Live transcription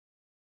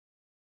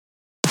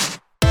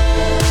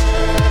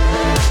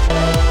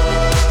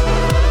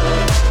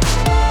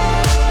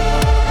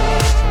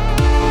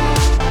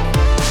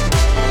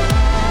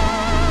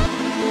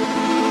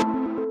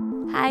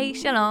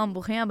שלום,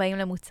 ברוכים הבאים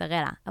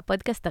למוצרלה,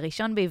 הפודקאסט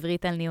הראשון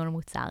בעברית על ניהול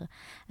מוצר.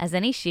 אז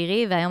אני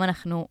שירי, והיום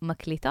אנחנו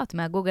מקליטות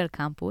מהגוגל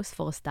קמפוס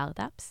for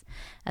Startups.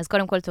 אז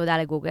קודם כל תודה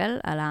לגוגל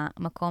על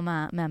המקום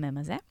המהמם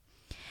הזה.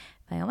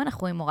 והיום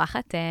אנחנו עם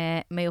אורחת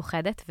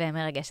מיוחדת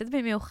ומרגשת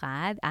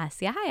במיוחד,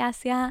 אסיה. היי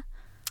אסיה.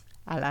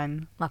 אהלן.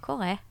 מה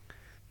קורה?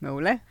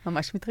 מעולה,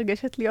 ממש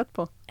מתרגשת להיות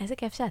פה. איזה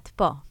כיף שאת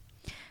פה.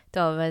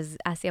 טוב, אז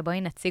אסיה,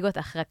 בואי נציג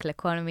אותך רק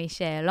לכל מי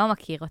שלא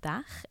מכיר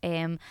אותך.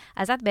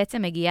 אז את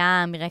בעצם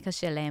מגיעה מרקע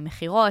של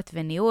מחירות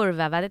וניהול,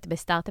 ועבדת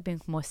בסטארט-אפים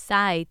כמו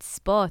סייט,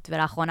 ספוט,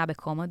 ולאחרונה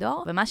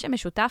בקומודור. ומה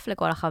שמשותף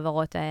לכל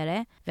החברות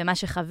האלה, ומה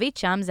שחווית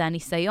שם, זה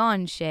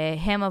הניסיון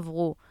שהם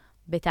עברו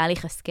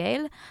בתהליך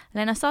הסקייל,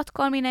 לנסות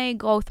כל מיני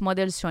growth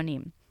models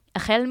שונים.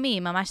 החל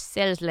מממש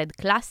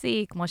sales-led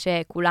קלאסי, כמו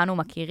שכולנו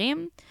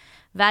מכירים,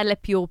 ועד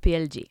ל-pure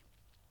PLG.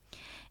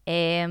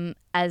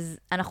 אז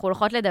אנחנו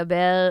הולכות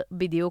לדבר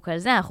בדיוק על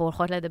זה, אנחנו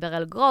הולכות לדבר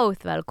על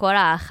growth ועל כל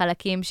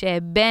החלקים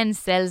שבין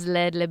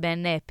sales-led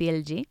לבין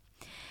PLG.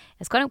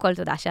 אז קודם כל,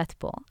 תודה שאת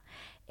פה.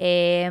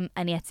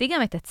 אני אציג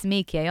גם את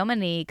עצמי, כי היום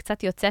אני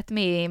קצת יוצאת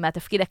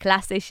מהתפקיד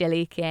הקלאסי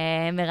שלי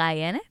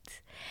כמראיינת,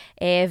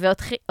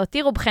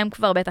 ואותי רובכם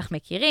כבר בטח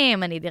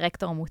מכירים, אני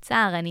דירקטור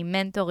מוצר, אני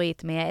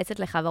מנטורית, מייעצת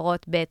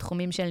לחברות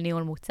בתחומים של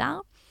ניהול מוצר.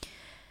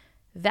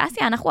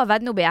 ואסיה, אנחנו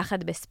עבדנו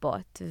ביחד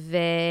בספוט,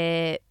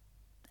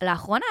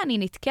 לאחרונה אני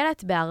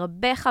נתקלת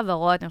בהרבה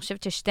חברות, אני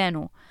חושבת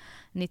ששתינו,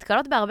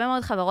 נתקלות בהרבה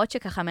מאוד חברות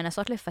שככה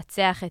מנסות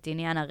לפצח את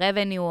עניין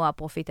ה-revenue,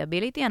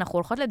 ה-profitability, אנחנו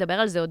הולכות לדבר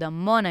על זה עוד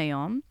המון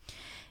היום,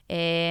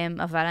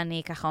 אבל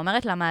אני ככה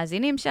אומרת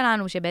למאזינים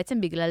שלנו,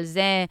 שבעצם בגלל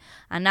זה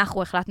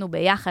אנחנו החלטנו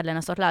ביחד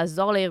לנסות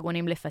לעזור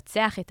לארגונים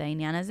לפצח את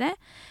העניין הזה,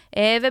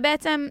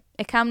 ובעצם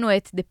הקמנו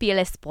את The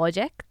PLS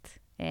Project,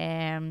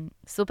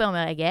 סופר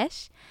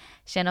מרגש,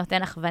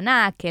 שנותן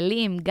הכוונה,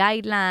 כלים,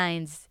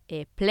 guidelines,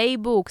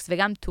 playbooks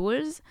וגם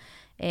tools,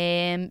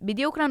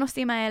 בדיוק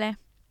לנושאים האלה.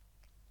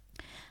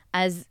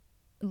 אז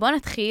בואו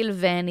נתחיל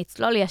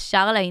ונצלול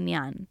ישר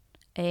לעניין.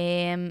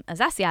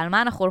 אז אסיה, על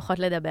מה אנחנו הולכות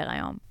לדבר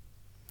היום?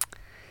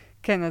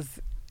 כן, אז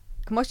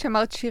כמו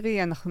שאמרת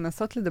שירי, אנחנו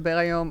מנסות לדבר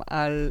היום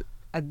על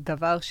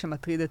הדבר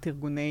שמטריד את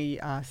ארגוני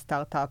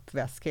הסטארט-אפ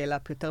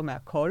והסקייל-אפ יותר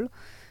מהכל,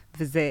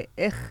 וזה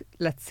איך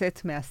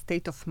לצאת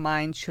מה-state of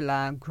mind של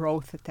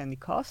ה-growth at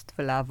any cost,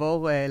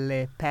 ולעבור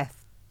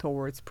ל-path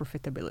towards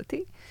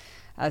profitability.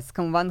 אז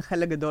כמובן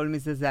חלק גדול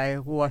מזה זה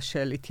האירוע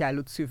של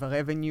התייעלות סביב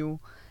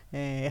ה-revenue,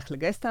 איך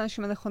לגייס את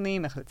האנשים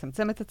הנכונים, איך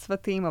לצמצם את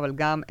הצוותים, אבל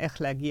גם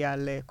איך להגיע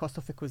ל-cost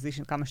of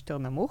acquisition כמה שיותר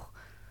נמוך.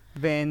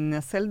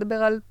 וננסה לדבר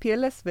על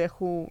PLS ואיך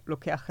הוא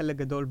לוקח חלק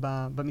גדול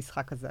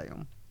במשחק הזה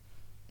היום.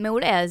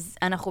 מעולה, אז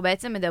אנחנו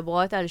בעצם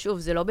מדברות על, שוב,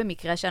 זה לא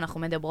במקרה שאנחנו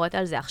מדברות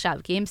על זה עכשיו,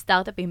 כי אם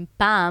סטארט-אפים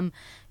פעם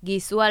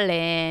גייסו על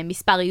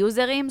מספר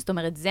יוזרים, זאת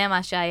אומרת, זה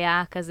מה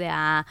שהיה כזה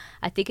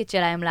הטיקט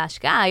שלהם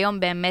להשקעה, היום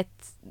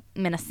באמת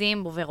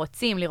מנסים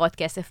ורוצים לראות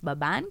כסף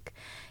בבנק,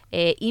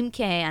 אם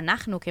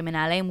אנחנו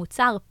כמנהלי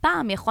מוצר,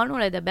 פעם יכולנו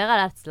לדבר על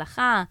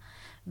הצלחה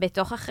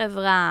בתוך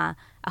החברה,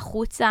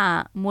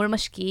 החוצה מול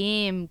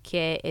משקיעים,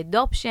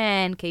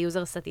 כ-adoption,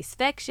 כ-user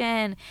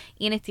satisfaction,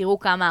 הנה תראו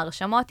כמה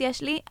הרשמות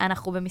יש לי,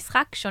 אנחנו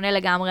במשחק שונה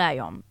לגמרי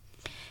היום.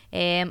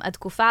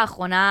 התקופה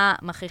האחרונה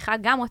מכריחה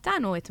גם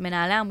אותנו, את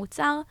מנהלי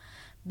המוצר,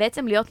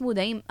 בעצם להיות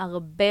מודעים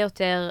הרבה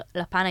יותר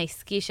לפן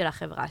העסקי של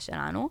החברה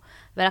שלנו,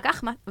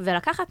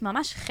 ולקחת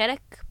ממש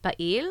חלק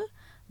פעיל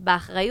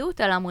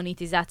באחריות על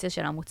המוניטיזציה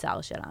של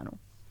המוצר שלנו.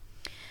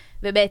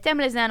 ובהתאם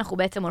לזה אנחנו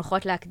בעצם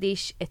הולכות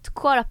להקדיש את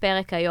כל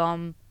הפרק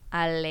היום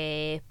על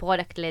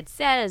product-led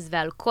sales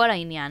ועל כל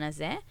העניין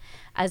הזה.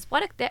 אז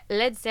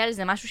product-led sales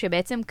זה משהו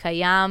שבעצם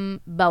קיים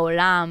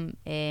בעולם,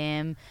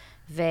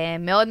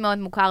 ומאוד מאוד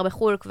מוכר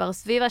בחול כבר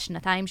סביב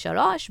 2-3.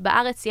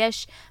 בארץ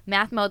יש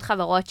מעט מאוד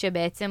חברות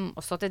שבעצם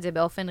עושות את זה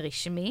באופן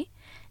רשמי.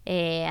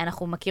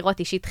 אנחנו מכירות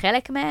אישית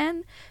חלק מהן,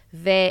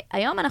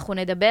 והיום אנחנו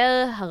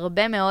נדבר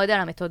הרבה מאוד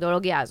על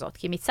המתודולוגיה הזאת,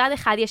 כי מצד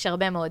אחד יש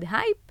הרבה מאוד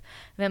הייפ,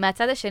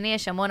 ומהצד השני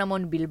יש המון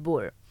המון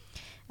בלבול.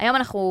 היום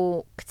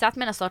אנחנו קצת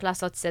מנסות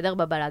לעשות סדר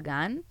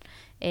בבלגן.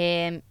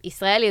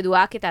 ישראל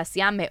ידועה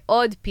כתעשייה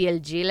מאוד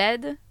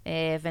PLG-led,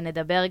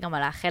 ונדבר גם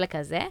על החלק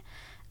הזה,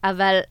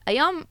 אבל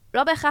היום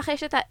לא בהכרח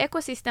יש את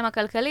האקוסיסטם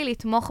הכלכלי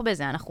לתמוך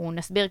בזה, אנחנו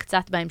נסביר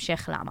קצת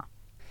בהמשך למה.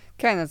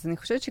 כן, אז אני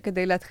חושבת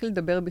שכדי להתחיל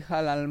לדבר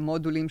בכלל על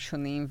מודולים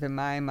שונים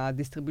ומה הם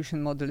ה-distribution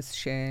models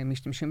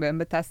שמשתמשים בהם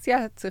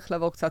בתעשייה, צריך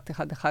לעבור קצת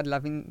אחד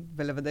להבין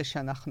ולוודא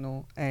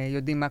שאנחנו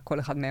יודעים מה כל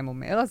אחד מהם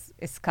אומר. אז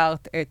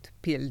הזכרת את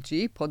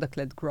PLG,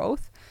 Product-Led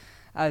Growth,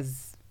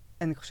 אז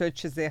אני חושבת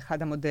שזה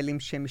אחד המודלים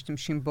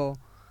שמשתמשים בו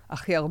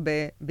הכי הרבה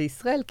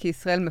בישראל, כי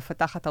ישראל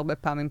מפתחת הרבה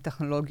פעמים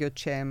טכנולוגיות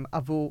שהן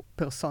עבור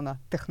פרסונה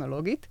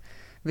טכנולוגית,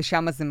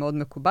 ושם זה מאוד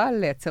מקובל,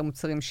 לייצר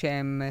מוצרים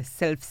שהם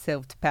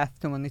self-served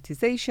path to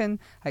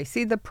monetization. I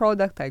see the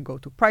product, I go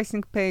to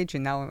pricing page,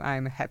 and now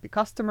I'm a happy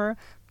customer,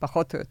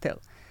 פחות או יותר.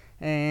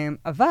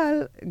 אבל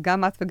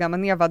גם את וגם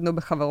אני עבדנו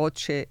בחברות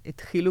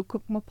שהתחילו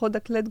כמו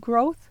product-led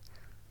growth,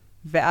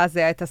 ואז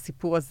היה את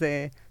הסיפור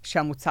הזה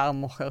שהמוצר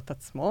מוכר את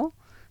עצמו,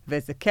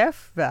 ואיזה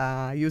כיף,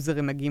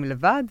 והיוזרים מגיעים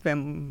לבד,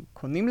 והם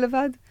קונים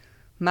לבד.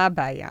 מה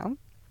הבעיה?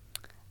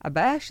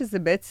 הבעיה שזה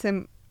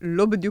בעצם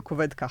לא בדיוק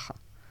עובד ככה.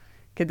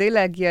 כדי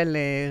להגיע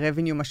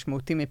ל-revenue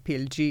משמעותי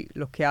מ-PLG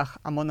לוקח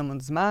המון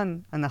זמן.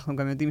 אנחנו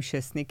גם יודעים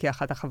שסניק היא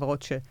אחת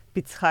החברות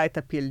שפיצחה את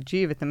ה-PLG,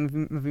 ואתם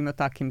מביאים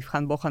אותה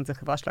כמבחן בוחן, זו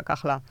חברה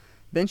שלקח לה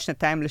בין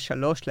 2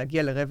 ל-3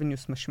 להגיע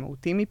ל-revenues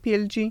משמעותי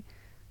מ-PLG,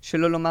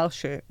 שלא לומר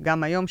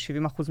שגם היום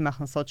 70%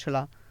 מההכנסות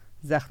שלה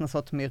זה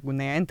הכנסות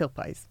מארגוני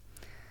האנטרפרייז.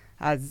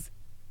 אז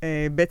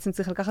בעצם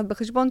צריך לקחת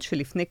בחשבון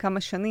שלפני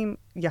כמה שנים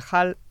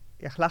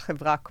יכלה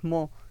חברה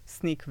כמו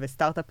סניק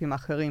וסטארט-אפים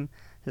אחרים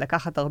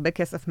לקחת הרבה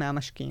כסף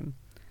מהמשקיעים,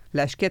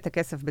 להשקיע את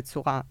הכסף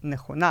בצורה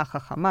נכונה,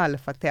 חכמה,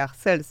 לפתח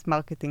סיילס,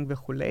 מרקטינג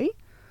וכו',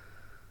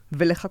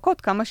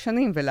 ולחכות כמה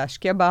שנים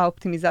ולהשקיע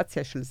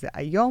באופטימיזציה של זה.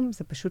 היום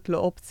זה פשוט לא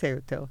אופציה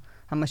יותר.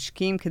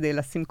 המשקיעים כדי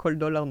לשים כל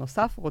דולר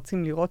נוסף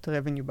רוצים לראות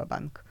revenue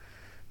בבנק.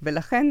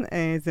 ולכן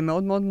זה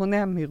מאוד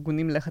מונע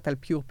מארגונים ללכת על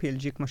pure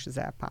PLG כמו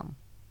שזה היה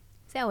פעם.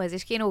 זהו, אז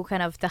יש כאילו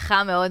כאן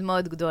הבטחה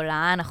מאוד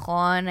גדולה,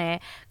 נכון?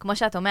 כמו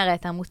שאת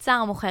אומרת,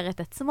 המוצר מוכר את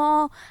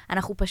עצמו,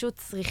 אנחנו פשוט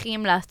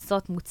צריכים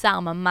לעשות מוצר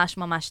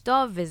ממש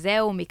טוב,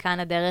 וזהו, מכאן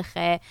הדרך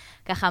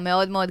ככה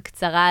מאוד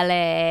קצרה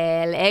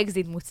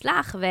לאקזיט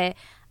מוצלח,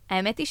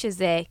 והאמת היא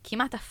שזה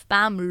כמעט אף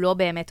פעם לא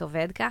באמת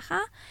עובד ככה,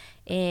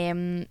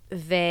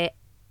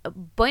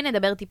 ובואי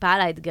נדבר טיפה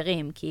על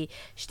האתגרים, כי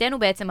שתינו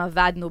בעצם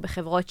עבדנו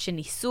בחברות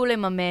שניסו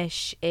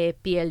לממש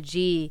PLG,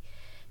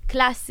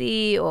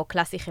 קלאסי או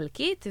קלאסי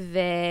חלקית,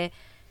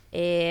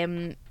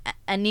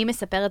 ואני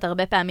מספרת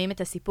הרבה פעמים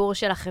את הסיפור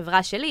של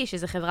החברה שלי,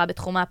 שזו חברה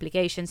בתחום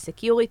האפליקיישן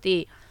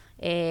סקיוריטי,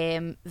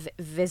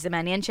 וזה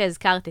מעניין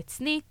שהזכרת את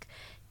סניק,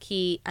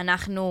 כי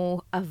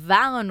אנחנו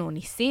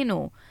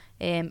ניסינו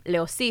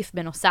להוסיף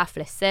בנוסף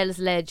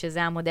לסיילס-לד,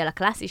 שזה המודל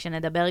הקלאסי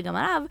שנדבר גם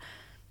עליו,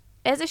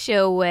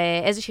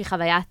 איזושהי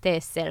חוויית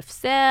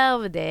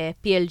self-served,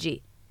 PLG,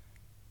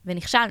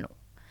 ונכשלנו.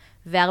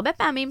 והרבה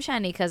פעמים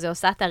שאני כזה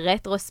עושה את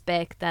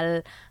הרטרוספקט על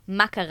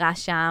מה קרה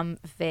שם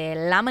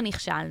ולמה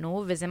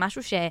נכשלנו, וזה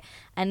משהו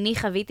שאני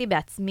חוויתי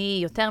בעצמי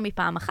יותר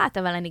מפעם אחת,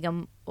 אבל אני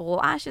גם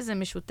רואה שזה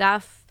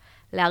משותף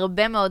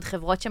להרבה מאוד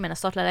חברות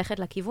שמנסות ללכת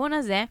לכיוון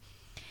הזה,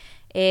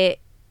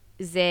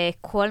 זה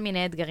כל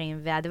מיני אתגרים.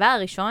 והדבר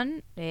הראשון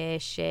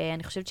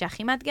שאני חושבת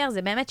שהכי מאתגר,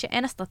 זה באמת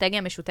שאין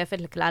אסטרטגיה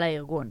משותפת לכלל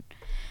הארגון.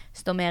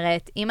 זאת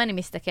אומרת, אם אני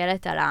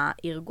מסתכלת על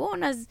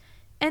הארגון, אז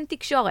אין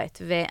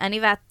תקשורת,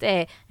 ואני ואת,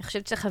 אני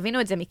חושבת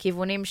שחווינו את זה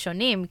מכיוונים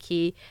שונים,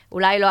 כי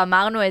אולי לא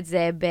אמרנו את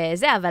זה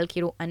בזה, אבל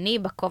כאילו אני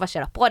בכובע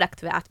של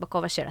הפרודקט, ואת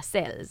בכובע של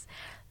הסיילס.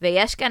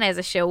 ויש כאן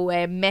איזשהו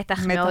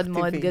מתח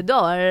מאוד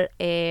גדול,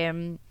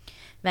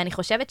 ואני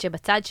חושבת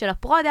שבצד של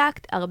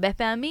הפרודקט, הרבה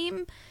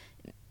פעמים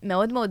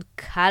מאוד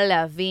קל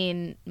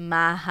להבין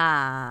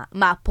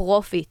מה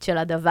הפרופיט של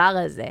הדבר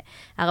הזה.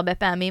 הרבה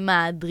פעמים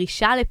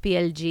הדרישה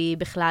ל-PLG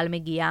בכלל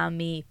מגיעה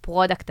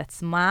מפרודקט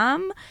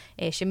עצמם,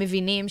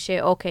 שמבינים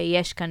שאוקיי,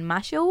 יש כאן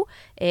משהו,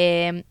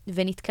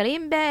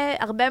 ונתקלים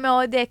בהרבה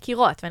מאוד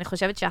קירות, ואני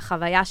חושבת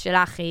שהחוויה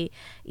שלך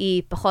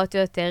היא פחות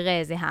או יותר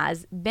זהה.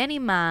 אז בין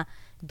אם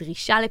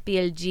דרישה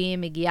ל-PLG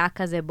מגיעה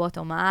כזה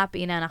בוטום-אפ,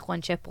 הנה אנחנו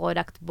אנשי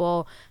פרודקט,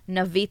 בו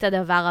נביא את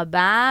הדבר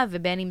הבא,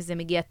 ובין אם זה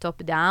מגיע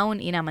טופ-דאון,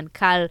 הנה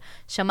המנכ"ל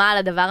שמע על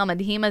הדבר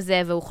המדהים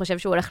הזה, והוא חושב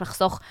שהוא הולך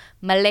לחסוך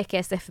מלא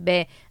כסף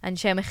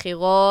באנשי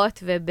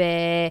מחירות,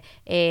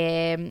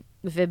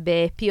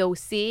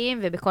 וב-POCים,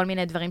 ובכל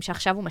מיני דברים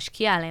שעכשיו הוא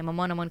משקיע עליהם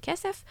המון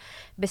כסף.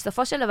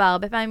 בסופו של דבר,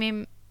 הרבה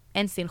פעמים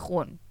אין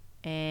סינכרון,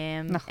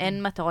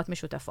 אין מטרות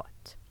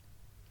משותפות.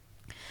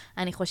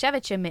 אני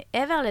חושבת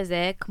שמעבר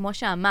לזה, כמו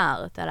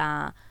שאמרת,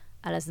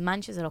 על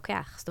הזמן שזה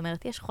לוקח. זאת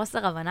אומרת, יש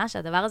חוסר הבנה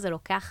שהדבר הזה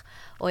לוקח,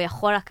 או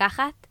יכול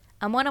לקחת,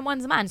 המון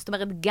זמן. זאת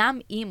אומרת, גם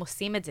אם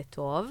עושים את זה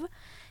טוב,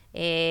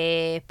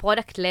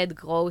 product-led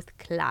growth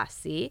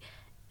קלאסי,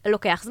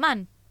 לוקח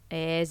זמן.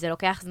 זה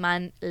לוקח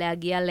זמן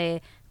להגיע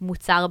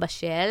למוצר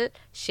בשל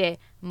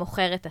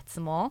שמוכר את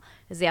עצמו.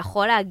 זה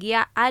יכול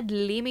להגיע עד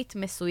לימיט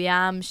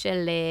מסוים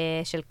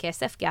של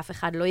כסף, כי אף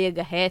אחד לא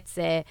יגהץ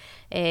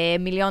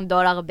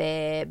 $1,000,000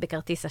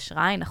 בכרטיס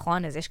אשראי,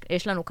 נכון? אז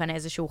יש לנו כאן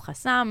איזשהו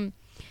חסם.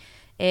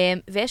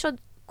 ויש עוד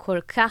כל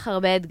כך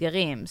הרבה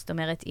אתגרים. זאת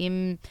אומרת,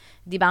 אם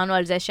דיברנו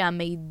על זה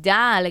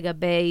שהמידע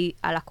לגבי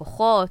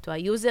הלקוחות או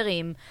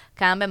היוזרים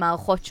קיים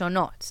במערכות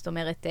שונות. זאת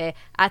אומרת,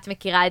 את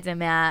מכירה את זה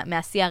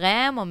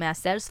מה-CRM או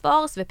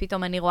מה-Salesforce,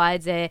 ופתאום אני רואה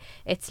את זה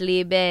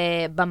אצלי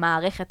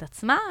במערכת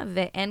עצמה,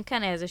 ואין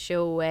כאן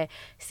איזשהו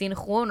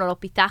סינכרון, או לא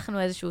פיתחנו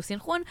איזשהו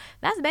סינכרון,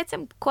 ואז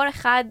בעצם כל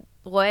אחד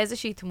רואה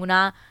איזושהי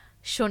תמונה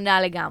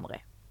שונה לגמרי.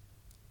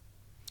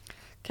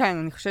 כן,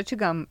 אני חושבת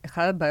שגם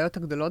אחת הבעיות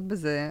הגדולות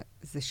בזה,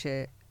 זה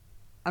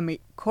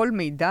כל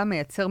מידע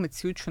מייצר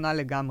מציאות שונה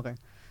לגמרי.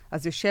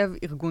 אז יושב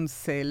ארגון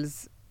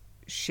סיילס,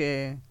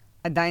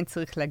 שעדיין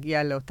צריך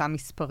להגיע לאותם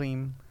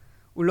מספרים.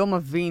 הוא לא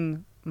מבין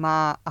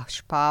מה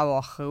ההשפעה או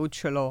האחריות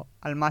שלו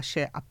על מה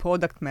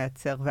שהפרודקט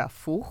מייצר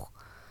והפוך.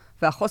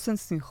 והחוסן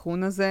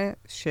סינכרון הזה,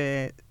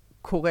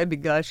 שקורה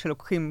בגלל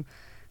שלוקחים,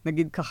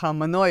 נגיד ככה,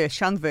 מנוע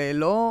ישן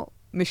ולא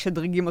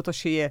משדרגים אותו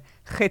שיהיה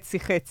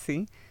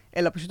חצי-חצי,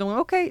 אלא פשוט אומרים,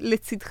 אוקיי,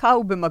 לצדך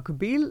הוא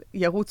במקביל,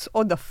 ירוץ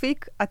עוד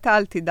אפיק, אתה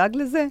אל תדאג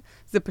לזה,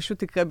 זה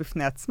פשוט יקרה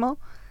בפני עצמו.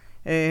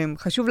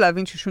 חשוב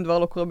להבין ששום דבר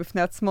לא קורה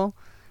בפני עצמו,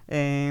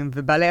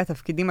 ובעלי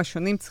התפקידים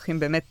השונים צריכים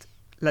באמת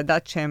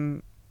לדעת שהם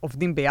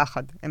עובדים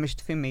ביחד. הם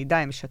משתפים מידע,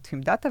 הם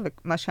משתפים דאטה,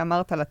 ומה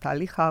שאמרת על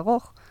התהליך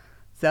הארוך,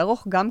 זה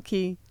ארוך גם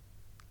כי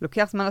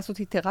לוקח זמן לעשות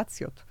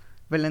איטרציות,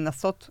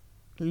 ולנסות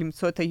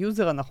למצוא את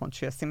היוזר הנכון,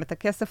 שישים את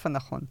הכסף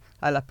הנכון,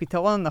 על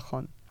הפתרון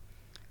הנכון.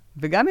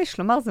 וגם יש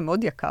לומר, זה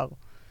מאוד יקר.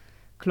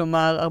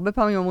 כלומר, הרבה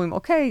פעמים אומרים,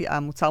 אוקיי,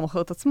 המוצר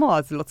מוכר את עצמו,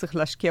 אז לא צריך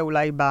להשקיע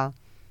אולי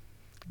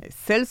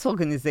ב-Sales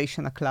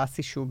Organization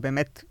הקלאסי, שהוא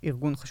באמת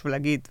ארגון, חשוב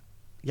להגיד,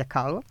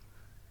 יקר,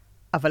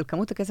 אבל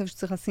כמות הכסף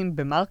שצריך לשים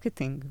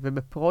במרקטינג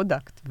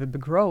ובפרודקט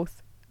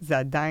ובגרוth, זה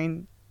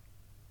עדיין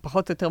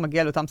פחות או יותר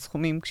מגיע לאותם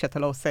סכומים, כשאתה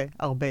לא עושה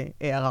הרבה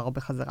ARR,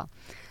 הרבה חזרה.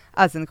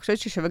 אז אני חושבת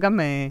ששווה גם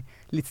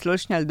לצלול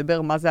שנייה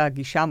לדבר מה זה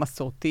הגישה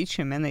המסורתית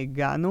שממנה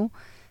הגענו,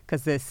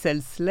 כזה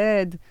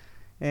Sales-led,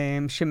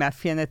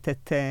 שמאפיינת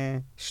את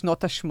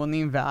שנות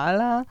ה-80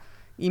 והלאה,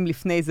 אם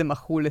לפני זה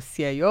מכרו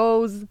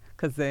ל-CIOs,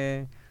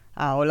 כזה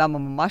העולם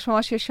הממש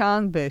ממש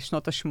ישן,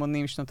 בשנות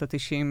ה-80, שנות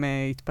ה-90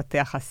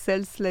 התפתח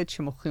ה-Sales-led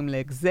שמוכרים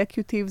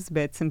ל-Executives,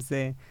 בעצם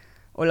זה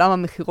עולם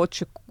המחירות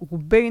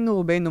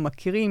שרובנו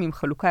מכירים, עם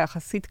חלוקה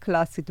יחסית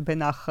קלאסית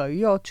בין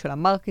האחריות של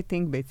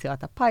המרקטינג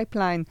ביצירת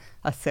הפייפליין,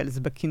 ה-Sales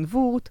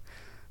בקנבורט,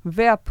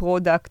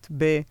 והפרודקט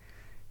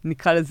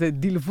נקרא לזה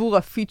דלבור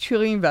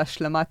הפיצ'רים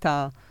והשלמת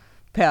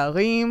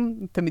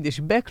הפערים. תמיד יש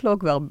backlog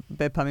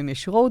והרבה פעמים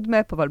יש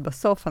roadmap, אבל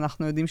בסוף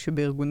אנחנו יודעים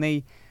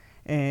שבארגוני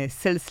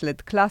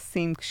Sales-led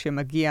קלאסיים,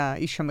 כשמגיע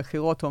איש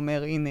המחירות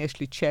אומר, הנה יש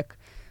לי צ'ק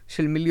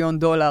של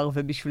 $1,000,000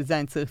 ובשביל זה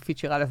אני צריך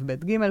פיצ'ר א' ב'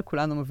 ג',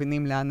 כולנו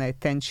מבינים לאן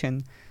האטנשן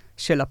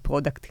של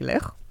הפרודקט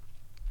ילך.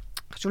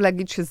 חשוב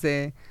להגיד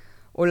שזה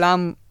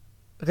עולם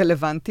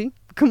רלוונטי,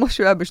 כמו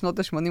שהוא היה בשנות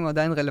ה-80, הוא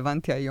עדיין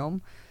רלוונטי היום.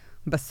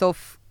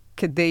 בסוף,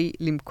 כדי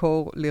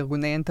למכור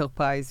לארגוני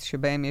אנטרפרייז,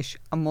 שבהם יש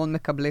המון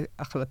מקבלי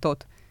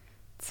החלטות,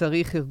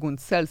 צריך ארגון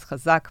סיילס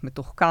חזק,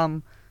 מתוחכם,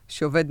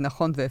 שעובד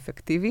נכון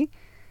ואפקטיבי,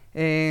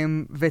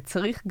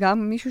 וצריך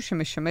גם מישהו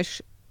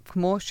שמשמש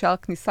כמו שער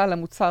כניסה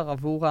למוצר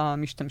עבור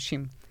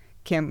המשתמשים.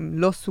 כי הם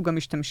לא סוג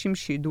המשתמשים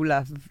שידעו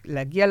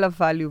להגיע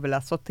ל-value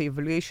ולעשות את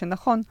ה-evaluation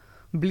נכון,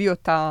 בלי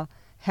אותה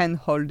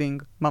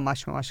hand-holding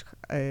ממש ממש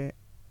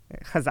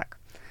חזק.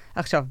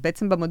 עכשיו,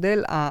 בעצם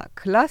במודל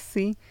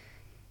הקלאסי,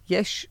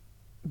 יש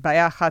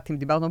בעיה אחת, אם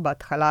דיברנו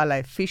בהתחלה על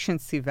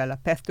ה-efficiency ועל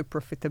ה-path to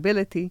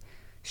profitability,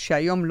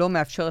 שהיום לא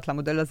מאפשרת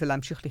למודל הזה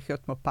להמשיך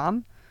לחיות כמו פעם,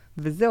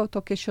 וזה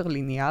אותו קשר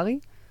ליניארי,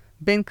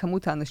 בין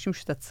כמות האנשים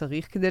שאתה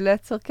צריך כדי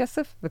לייצר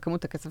כסף,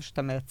 וכמות הכסף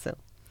שאתה מייצר.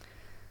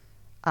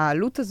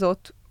 העלות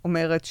הזאת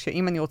אומרת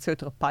שאם אני רוצה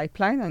יותר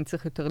פייפליין, אני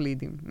צריך יותר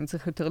לידים. אם אני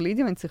צריך יותר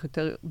לידים, אני צריך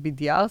יותר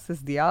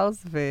BDRs,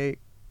 SDRs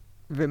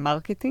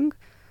ומרקטינג,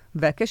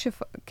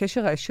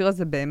 והקשר הישיר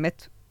הזה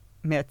באמת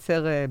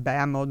מייצר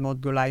בעיה מאוד מאוד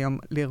גדולה היום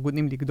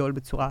לארגונים לגדול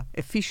בצורה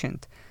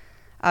efficient.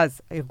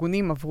 אז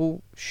הארגונים עברו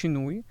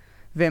שינוי,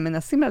 והם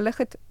מנסים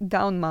ללכת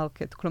down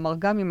market. כלומר,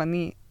 גם אם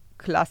אני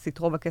קלאסית,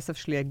 רוב הכסף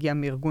שלי יגיע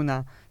מארגון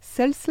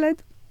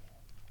ה-Sales-led,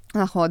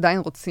 אנחנו עדיין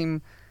רוצים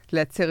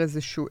לייצר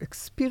איזשהו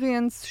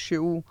experience,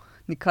 שהוא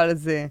נקרא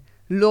לזה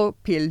לא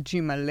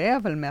PLG מלא,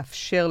 אבל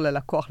מאפשר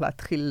ללקוח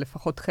להתחיל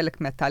לפחות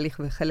חלק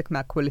מהתהליך וחלק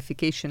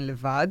מה-qualification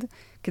לבד,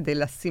 כדי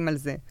לשים על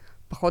זה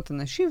פחות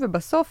אנשים,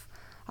 ובסוף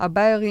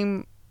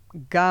הביירים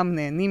גם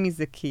נהנים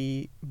מזה,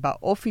 כי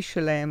באופי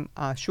שלהם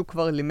השוק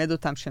כבר לימד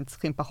אותם שהם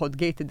צריכים פחות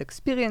gated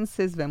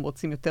experiences, והם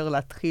רוצים יותר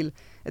להתחיל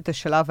את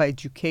השלב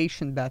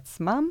ה-education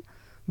בעצמם,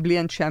 בלי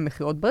אנשי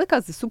המחירות ברקע,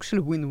 אז זה סוג של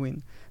win-win.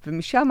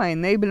 ומשם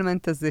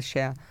ה-enablement הזה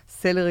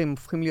שהסלרים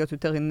הופכים להיות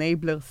יותר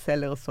enabler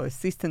sellers או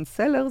assistant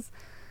sellers,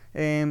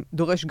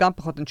 דורש גם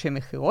פחות אנשי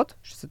מחירות,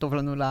 שזה טוב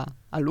לנו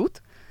לעלות,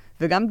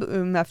 וגם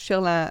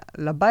מאפשר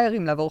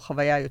לביירים לעבור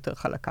חוויה יותר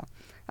חלקה.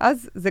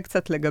 אז זה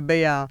קצת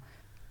לגבי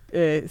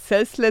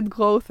ה-sales-led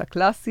growth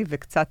הקלאסי,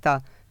 וקצת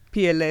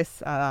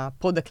ה-PLS,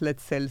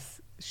 ה-product-led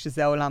sales,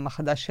 שזה העולם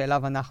החדש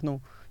שאליו אנחנו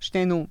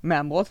שנינו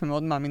מאמרות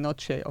ומאוד מאמינות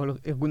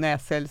שארגוני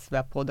הסלס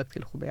והפרודקט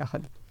ילכו ביחד.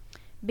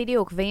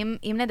 בדיוק,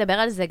 ואם נדבר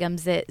על זה גם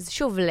זה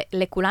שוב,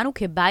 לכולנו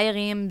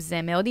כביירים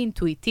זה מאוד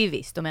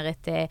אינטואיטיבי, זאת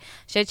אומרת,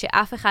 חושבת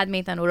שאף אחד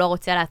מאיתנו לא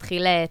רוצה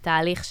להתחיל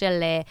תהליך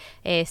של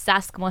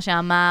סאס, כמו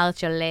שאמרת,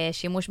 של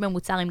שימוש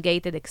במוצר עם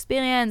gated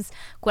experience,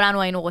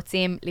 כולנו היינו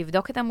רוצים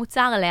לבדוק את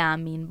המוצר,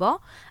 להאמין בו,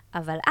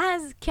 אבל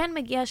אז כן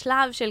מגיע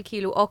שלב של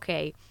כאילו,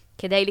 אוקיי,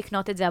 כדי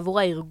לקנות את זה עבור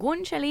הארגון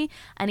שלי,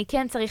 אני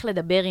כן צריך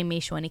לדבר עם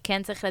מישהו, אני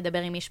כן צריך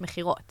לדבר עם איש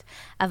מחירות.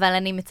 אבל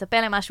אני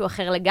מצפה למשהו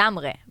אחר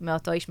לגמרי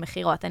מאותו איש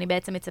מחירות. אני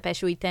בעצם מצפה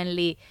שהוא ייתן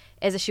לי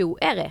איזשהו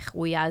ערך,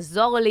 הוא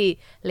יעזור לי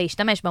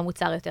להשתמש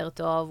במוצר יותר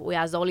טוב, הוא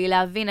יעזור לי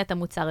להבין את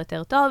המוצר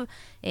יותר טוב,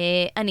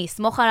 אני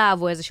אסמוך עליו,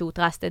 הוא איזשהו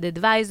trusted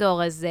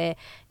advisor, אז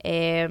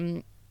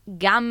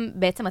גם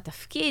בעצם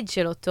התפקיד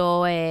של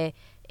אותו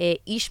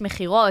איש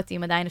מחירות,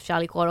 אם עדיין אפשר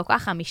לקרוא לו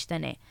ככה,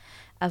 משתנה.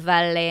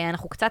 אבל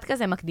אנחנו קצת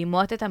כזה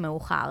מקדימות את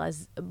המאוחר,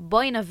 אז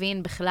בואי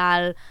נבין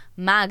בכלל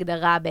מה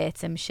ההגדרה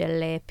בעצם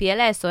של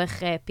PLS, או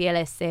איך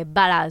PLS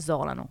בא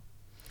לעזור לנו.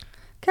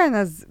 כן,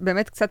 אז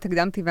באמת קצת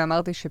הקדמתי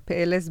ואמרתי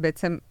ש-PLS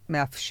בעצם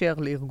מאפשר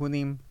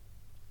לארגונים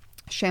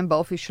שהם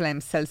באופי שלהם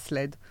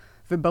סלס-לד,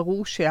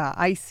 וברור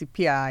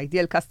שה-ICP,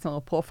 ה-Ideal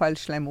Customer Profile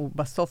שלהם, הוא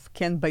בסוף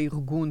כן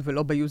בארגון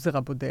ולא ביוזר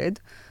הבודד,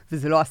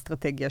 וזה לא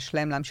האסטרטגיה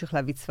שלהם להמשיך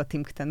להביא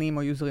צוותים קטנים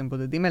או יוזרים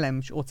בודדים, אלא הם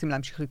רוצים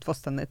להמשיך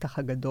לתפוס את הנתח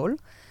הגדול.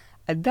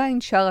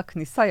 עדיין שער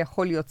הכניסה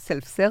יכול להיות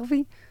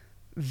סלף-סרבי,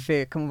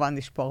 וכמובן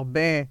יש פה הרבה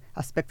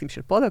אספקטים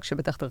של פרודקט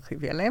שבטח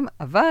תרחיבי עליהם,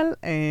 אבל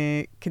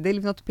כדי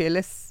לבנות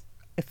PLS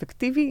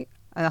אפקטיבי,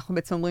 אנחנו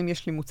בעצם אומרים,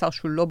 יש לי מוצר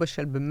שהוא לא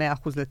בשל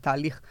ב-100%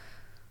 לתהליך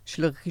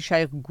של רכישה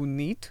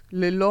ארגונית,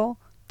 ללא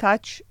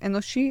טאץ'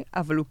 אנושי,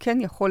 אבל הוא כן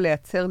יכול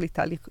לייצר לי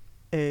תהליך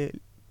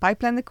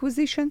pipeline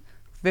acquisition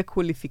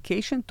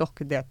ו-qualification תוך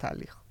כדי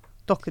התהליך,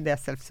 תוך כדי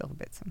הסלף-סרב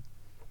בעצם.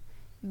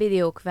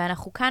 בדיוק,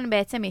 ואנחנו כאן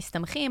בעצם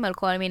מסתמכים על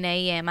כל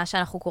מיני, מה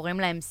שאנחנו קוראים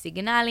להם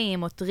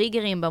סיגנלים או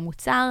טריגרים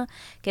במוצר,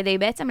 כדי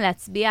בעצם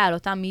להצביע על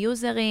אותם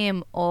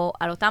יוזרים או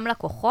על אותם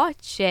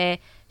לקוחות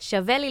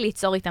ששווה לי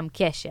ליצור איתם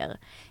קשר.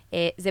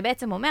 זה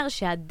בעצם אומר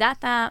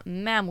שהדאטה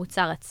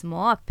מהמוצר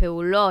עצמו,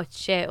 הפעולות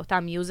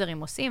שאותם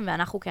יוזרים עושים,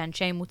 ואנחנו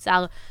כאנשי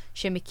מוצר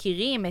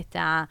שמכירים את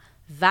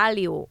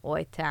ה-value או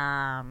את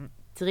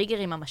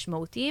הטריגרים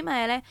המשמעותיים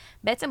האלה,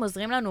 בעצם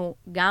עוזרים לנו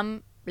גם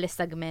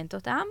לסגמנט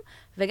אותם,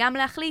 וגם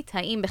להחליט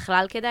האם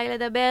בכלל כדאי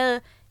לדבר,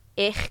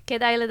 איך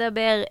כדאי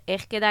לדבר,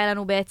 איך כדאי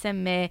לנו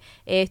בעצם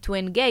to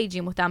engage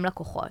עם אותם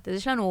לקוחות. אז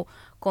יש לנו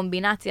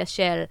קומבינציה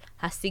של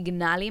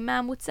הסיגנלים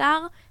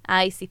מהמוצר,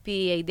 ה-ICP,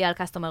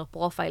 Ideal Customer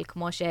Profile,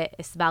 כמו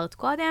שהסברת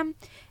קודם,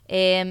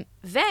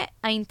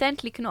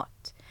 והאינטנט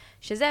לקנות,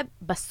 שזה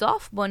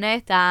בסוף בונה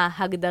את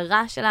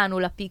ההגדרה שלנו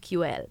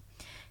ל-PQL.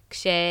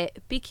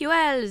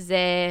 כש-PQL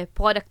זה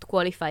Product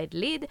Qualified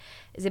Lead,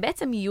 זה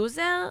בעצם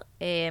יוזר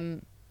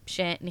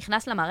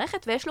שנכנס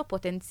למערכת ויש לו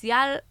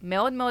פוטנציאל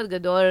מאוד מאוד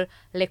גדול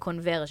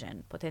לקונברז'ן.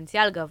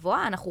 פוטנציאל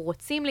גבוה, אנחנו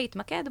רוצים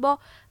להתמקד בו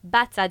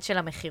בצד של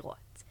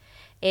המחירות.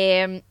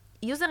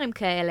 יוזרים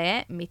כאלה,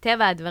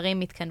 מטבע הדברים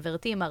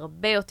מתקנברטים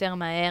הרבה יותר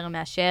מהר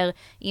מאשר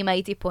אם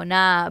הייתי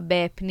פונה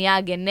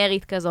בפנייה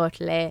גנרית כזאת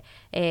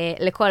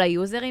לכל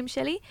היוזרים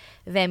שלי,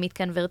 והם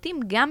מתקנברטים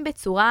גם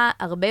בצורה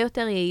הרבה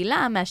יותר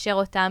יעילה מאשר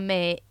אותם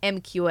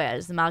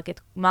MQLs,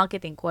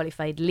 Marketing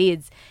Qualified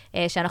Leads,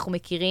 שאנחנו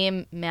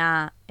מכירים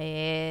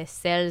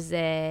מהסלס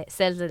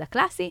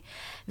הקלאסי,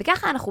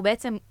 וככה אנחנו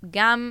בעצם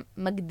גם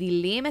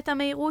מגדילים את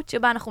המהירות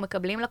שבה אנחנו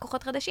מקבלים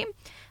לקוחות חדשים,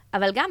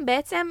 אבל גם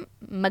בעצם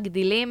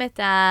מגדילים את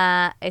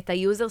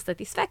ה-user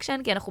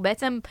satisfaction, כי אנחנו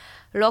בעצם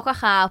לא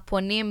ככה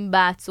פונים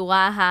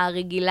בצורה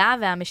הרגילה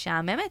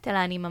והמשעממת, אלא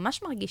אני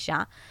ממש מרגישה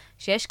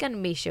שיש כאן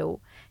מישהו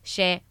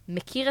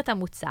שמכיר את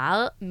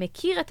המוצר,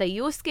 מכיר את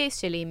ה-use case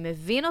שלי,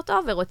 מבין אותו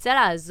ורוצה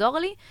לעזור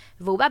לי,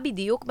 והוא בא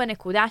בדיוק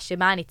בנקודה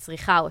שבה אני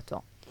צריכה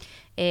אותו.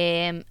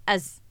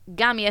 אז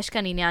גם יש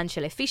כאן עניין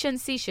של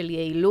efficiency, של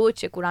יעילות,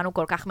 שכולנו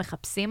כל כך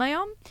מחפשים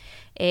היום,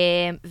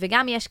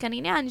 וגם יש כאן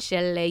עניין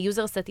של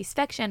user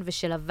satisfaction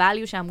ושל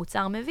ה-value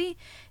שהמוצר מביא,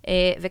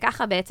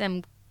 וככה בעצם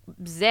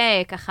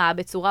זה ככה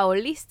בצורה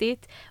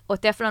הוליסטית,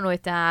 עוטף לנו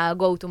את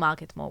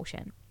ה-go-to-market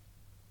motion.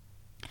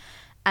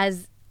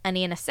 אז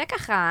אני אנסה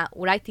ככה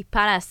אולי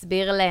טיפה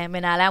להסביר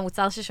למנהלי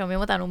המוצר ששומעים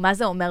אותנו מה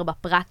זה אומר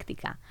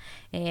בפרקטיקה.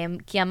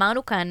 כי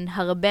אמרנו כאן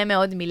הרבה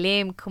מאוד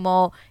מילים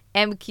כמו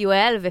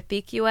MQL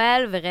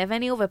ו-PQL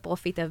ו-Revenue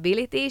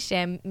ו-Profitability,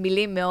 שהן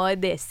מילים מאוד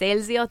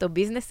סיילזיות או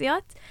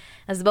ביזנסיות.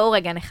 אז בואו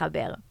רגע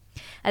נחבר.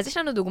 אז יש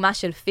לנו דוגמה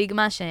של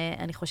פיגמה,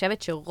 שאני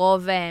חושבת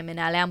שרוב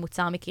מנהלי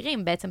המוצר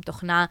מכירים, בעצם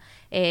תוכנה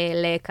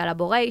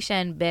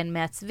לקולבוריישן בין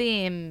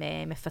מעצבים,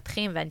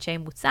 מפתחים ואנשי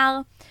מוצר.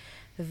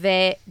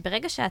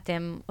 וברגע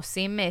שאתם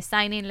עושים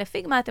sign-in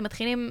לפיגמה, אתם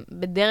מתחילים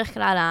בדרך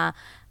כלל,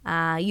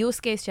 ה-use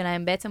case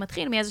שלהם בעצם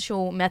מתחיל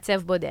מאיזשהו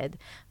מעצב בודד.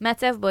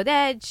 מעצב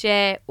בודד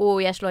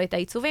שהוא יש לו את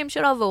העיצובים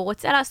שלו, והוא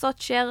רוצה לעשות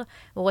share,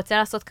 הוא רוצה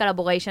לעשות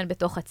collaboration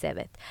בתוך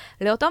הצוות.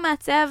 לאותו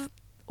מעצב,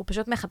 הוא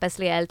פשוט מחפש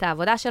לייעל את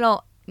העבודה שלו,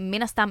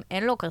 מן הסתם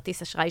אין לו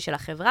כרטיס אשראי של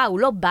החברה, הוא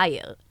לא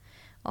בייר.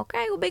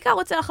 אוקיי? הוא בעיקר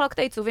רוצה לחלוק את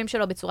העיצובים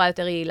שלו בצורה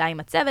יותר יעילה עם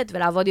הצוות,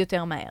 ולעבוד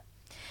יותר מהר.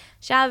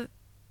 עכשיו,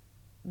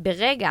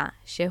 ברגע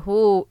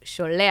שהוא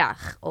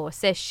שולח או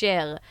עושה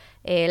share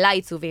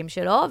לעיצובים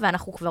שלו,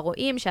 ואנחנו כבר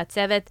רואים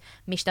שהצוות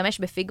משתמש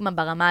בפיגמה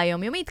ברמה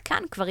היומיומית,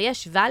 כאן כבר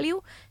יש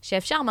value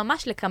שאפשר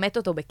ממש לקמת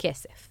אותו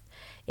בכסף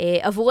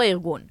עבור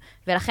הארגון.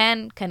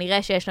 ולכן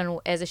כנראה שיש לנו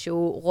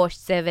איזשהו ראש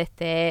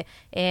צוות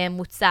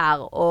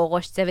מוצר, או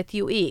ראש צוות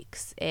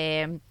UX,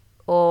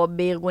 או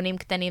בארגונים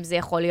קטנים זה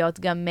יכול להיות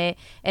גם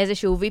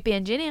איזשהו VP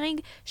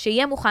Engineering,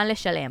 שיהיה מוכן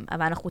לשלם,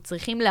 אבל אנחנו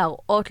צריכים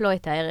להראות לו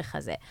את הערך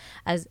הזה.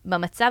 אז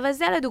במצב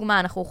הזה, לדוגמה,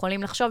 אנחנו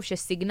יכולים לחשוב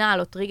שסיגנל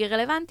או טריגר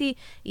רלוונטי,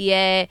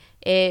 יהיה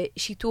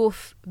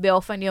שיתוף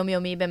באופן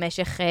יומיומי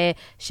במשך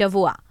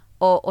שבוע,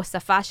 או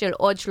הוספה של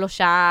עוד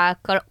 3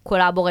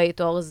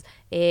 קולאבורייטורס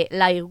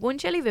לארגון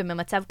שלי,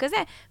 ובמצב כזה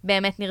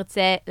באמת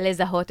נרצה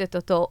לזהות את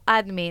אותו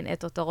אדמין,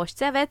 את אותו ראש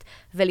צוות,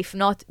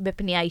 ולפנות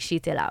בפנייה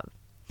אישית אליו.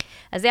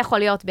 אז זה יכול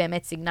להיות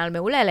באמת סיגנל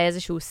מעולה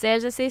לאיזשהו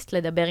sales assist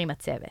לדבר עם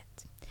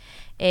הצוות.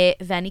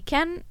 ואני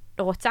כן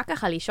רוצה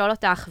ככה לשאול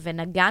אותך,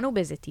 ונגענו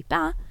בזה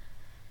טיפה,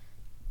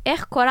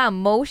 איך כל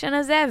המושן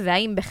הזה,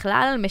 והאם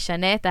בכלל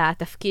משנה את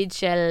התפקיד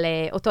של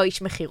אותו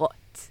איש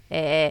מחירות.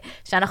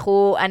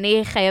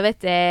 אני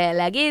חייבת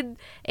להגיד,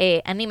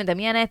 אני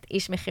מדמיינת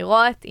איש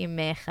מחירות עם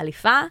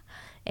חליפה,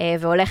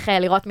 והולך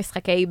לראות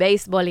משחקי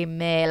בייסבול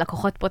עם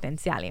לקוחות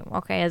פוטנציאליים,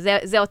 אוקיי? אז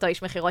זה אותו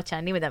איש מחירות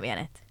שאני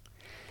מדמיינת.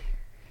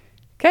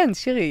 כן,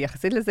 שירי,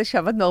 יחסית לזה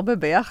שעבדנו הרבה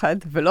ביחד,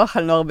 ולא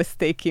אכלנו הרבה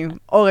סטייקים,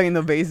 או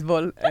ראינו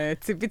בייסבול,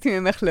 ציפיתי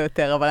ממך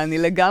ליותר, אבל אני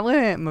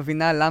לגמרי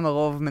מבינה למה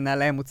רוב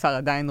מנהלי המוצר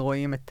עדיין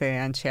רואים את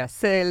אנשי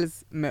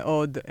הסיילס,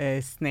 מאוד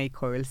snake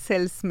oil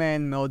salesman,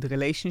 מאוד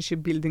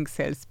relationship building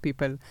sales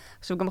people.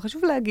 עכשיו, גם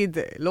חשוב להגיד,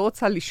 לא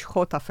רוצה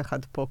לשחוט אף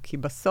אחד פה, כי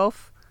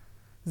בסוף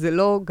זה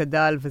לא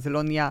גדל וזה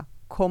לא נהיה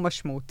כה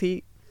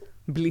משמעותי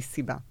בלי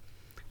סיבה.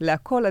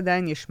 להכל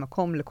עדיין יש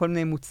מקום לכל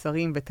מיני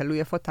מוצרים, ותלוי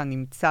איפה אתה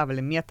נמצא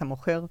ולמי אתה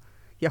מוכר,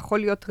 יכול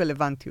להיות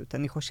רלוונטיות.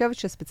 אני חושבת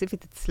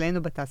שספציפית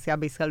אצלנו בתעשייה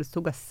בישראל,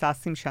 לסוג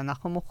הסאסים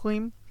שאנחנו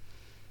מוכרים,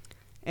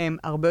 הם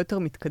הרבה יותר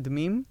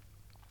מתקדמים,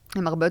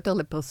 הם הרבה יותר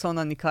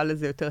לפרסונה, נקרא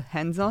לזה יותר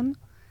hands-on,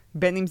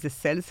 בין אם זה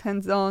sales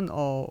hands-on,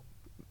 או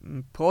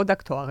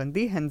product או R&D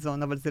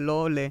hands-on, אבל זה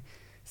לא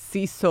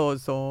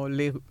ל-CISOs או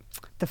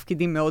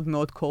לתפקידים מאוד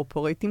מאוד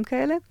קורפורטיים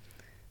כאלה.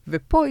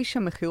 ופה איש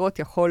המחירות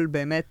יכול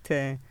באמת,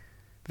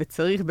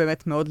 וצריך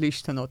באמת מאוד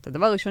להשתנות.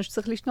 הדבר הראשון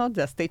שצריך להשתנות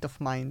זה ה-state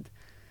of mind.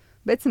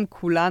 בעצם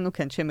כולנו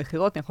כאנשי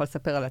מחירות, אני יכול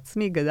לספר על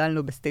עצמי,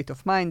 גדלנו ב-state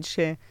of mind,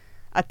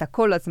 שאתה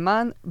כל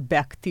הזמן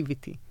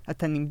באקטיביטי.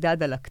 אתה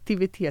נמדד על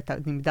אקטיביטי, אתה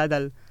נמדד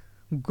על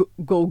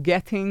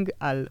go-getting,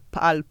 על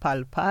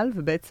פעל,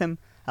 ובעצם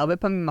הרבה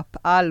פעמים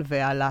הפעל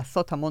ועל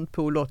לעשות המון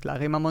פעולות,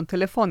 להרים המון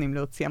טלפונים,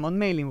 להוציא המון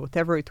מיילים,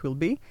 whatever it will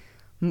be,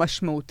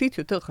 משמעותית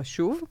יותר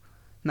חשוב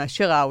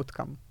מאשר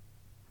ה-outcome.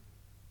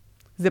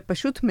 זה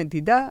פשוט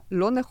מדידה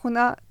לא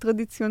נכונה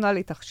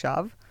טרדיציונלית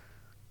עכשיו,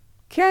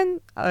 כן,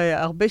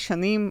 הרבה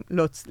שנים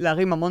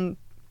להרים המון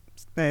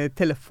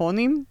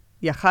טלפונים,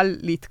 יכל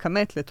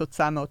להתכמת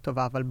לתוצאה מאוד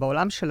טובה, אבל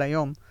בעולם של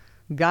היום,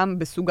 גם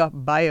בסוג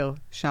הבייר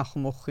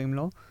שאנחנו מוכרים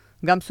לו,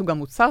 גם בסוג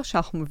המוצר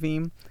שאנחנו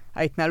מביאים,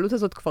 ההתנהלות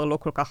הזאת כבר לא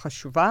כל כך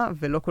חשובה,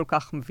 ולא כל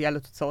כך מביאה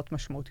לתוצאות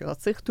משמעותיות. אז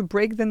צריך to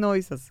break the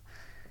noise, אז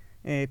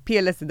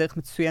PLS זה דרך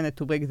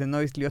מצוינת to break the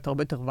noise, להיות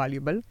הרבה יותר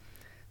valuable,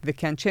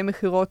 וכאנשי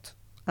מחירות,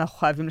 אנחנו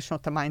חייבים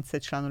לשנות את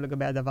המיינדסט שלנו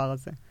לגבי הדבר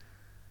הזה.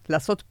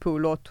 לעשות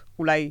פעולות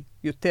אולי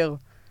יותר,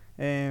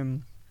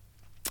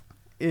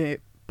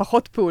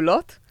 פחות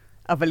פעולות,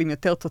 אבל עם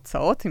יותר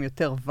תוצאות, עם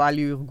יותר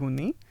value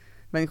ארגוני.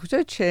 ואני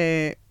חושבת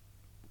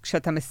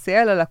שכשאתה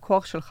מסייע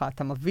ללקוח שלך,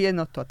 אתה מבין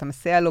אותו, אתה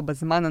מסייע לו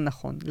בזמן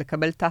הנכון,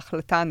 לקבל את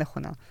ההחלטה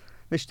הנכונה.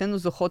 ושתינו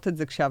זוכרות את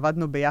זה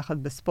כשעבדנו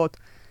ביחד בספוט,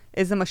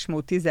 איזה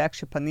משמעותי זה היה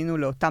כשפנינו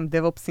לאותם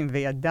דב-אופסים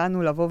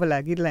וידענו לבוא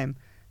ולהגיד להם,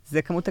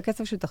 זה כמות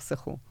הכסף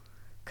שתחסכו.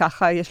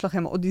 ככה יש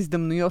לכם עוד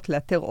הזדמנויות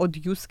לאתר עוד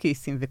use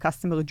cases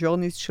ו-customer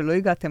journeys שלא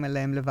הגעתם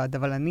אליהם לבד,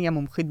 אבל אני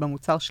המומחית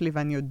במוצר שלי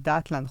ואני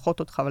יודעת להנחות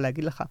אותך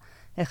ולהגיד לך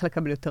איך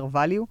לקבל יותר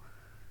value.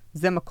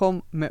 זה מקום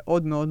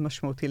מאוד מאוד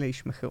משמעותי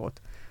לאיש מחירות.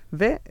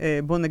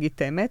 ובוא נגיד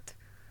את האמת,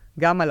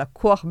 גם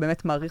הלקוח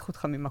באמת מעריך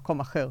אותך ממקום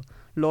אחר.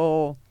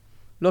 לא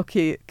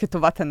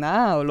כטובת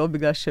הנאה או לא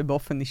בגלל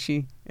שבאופן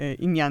אישי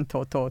עניינת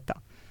אותו אותה.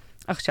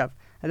 עכשיו,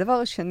 הדבר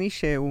השני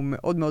שהוא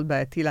מאוד מאוד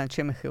בעייתי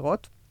לאנשי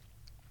מחירות,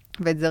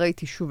 ואת זה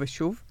ראיתי שוב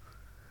ושוב,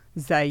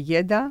 זה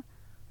הידע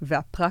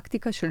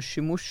והפרקטיקה של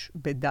שימוש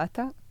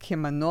בדאטה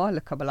כמנוע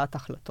לקבלת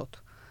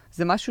החלטות.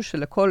 זה משהו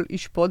שלכל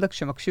איש פרודקט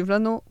שמקשיב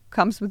לנו,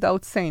 comes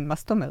without saying, מה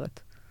זאת אומרת?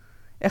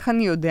 איך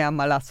אני יודע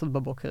מה לעשות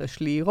בבוקר? יש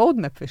לי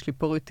roadmap, ויש לי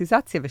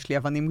פריוריטיזציה, ויש לי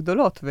אבנים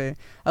גדולות,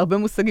 והרבה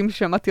מושגים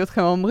ששמעתי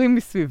אתכם אומרים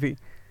מסביבי.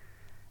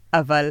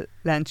 אבל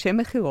לאנשי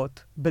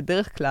מחירות,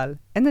 בדרך כלל,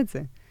 אין את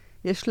זה.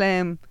 יש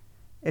להם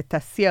את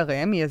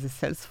ה-CRM, יהיה זה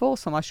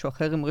Salesforce או משהו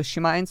אחר, עם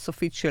רשימה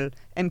אינסופית של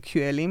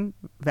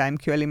MQLים,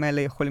 וה-MQLים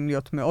האלה יכולים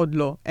להיות מאוד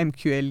לא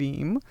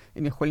MQLיים,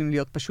 הם יכולים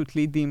להיות פשוט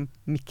לידים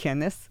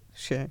מכנס,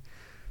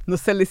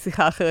 שנושא לי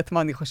שיחה אחרת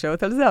מה אני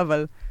חושבת על זה,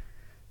 אבל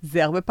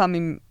זה הרבה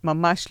פעמים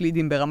ממש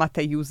לידים ברמת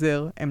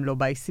היוזר, הם לא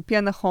ב-ICP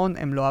הנכון,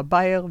 הם לא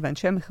הבייר,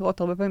 ואנשי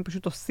המחירות הרבה פעמים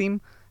פשוט עושים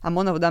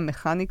המון עבודה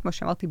מכנית, כמו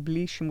שאמרתי,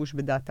 בלי שימוש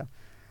בדאטה.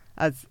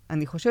 אז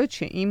אני חושבת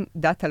שאם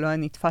דאטה לא היה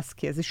נתפס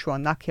כאיזשהו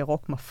ענק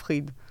ירוק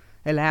מפחיד,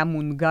 אלא היה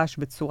מונגש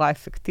בצורה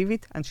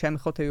אפקטיבית, אנשי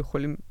המחירות היו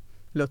יכולים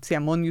להוציא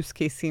המון use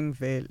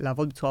cases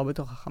ולעבוד בצורה הרבה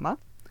יותר חכמה.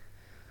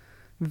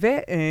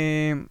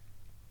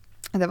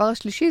 והדבר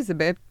השלישי זה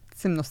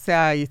בעצם נושא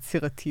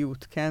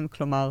היצירתיות, כן?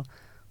 כלומר,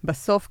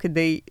 בסוף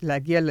כדי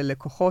להגיע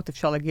ללקוחות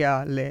אפשר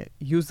להגיע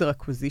ל-user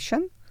acquisition,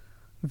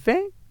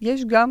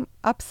 ויש גם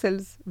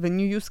upsells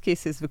ו-new use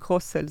cases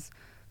ו-cross-sells.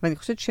 ואני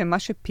חושבת שמה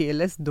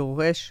ש-PLS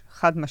דורש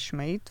חד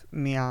משמעית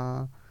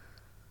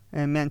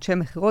מאנשי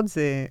מחירות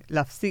זה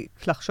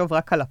להפסיק לחשוב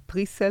רק על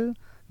הפריסל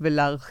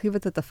ולהרחיב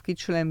את התפקיד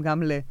שלהם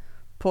גם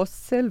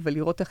לפוסט-סל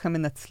ולראות איך הם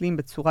מנצלים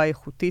בצורה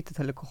איכותית את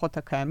הלקוחות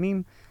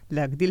הקיימים,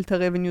 להגדיל את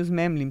ה-revenues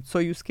מהם,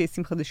 למצוא use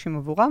cases חדשים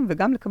עבורם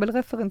וגם לקבל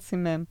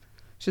רפרנסים מהם,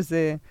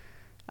 שזה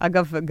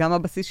אגב גם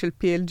הבסיס של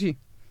PLG,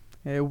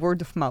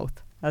 word of mouth,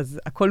 אז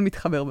הכל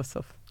מתחבר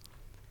בסוף.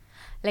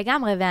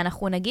 לגמרי,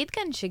 ואנחנו נגיד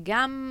כאן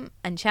שגם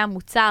אנשי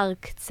המוצר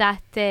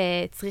קצת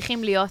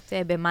צריכים להיות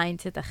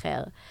במיינדסט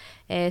אחר.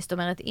 זאת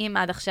אומרת, אם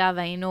עד עכשיו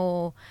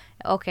היינו,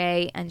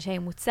 אוקיי, אנשי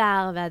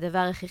מוצר, והדבר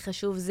הכי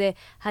חשוב זה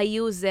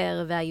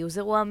היוזר,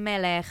 והיוזר הוא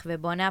המלך,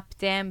 ובוא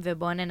נאפטם,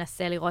 ובוא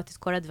ננסה לראות את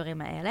כל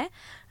הדברים האלה,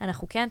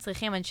 אנחנו כן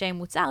צריכים אנשי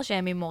מוצר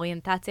שהם עם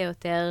אוריינטציה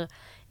יותר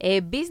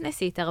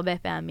ביזנסית הרבה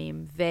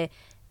פעמים,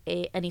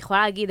 אני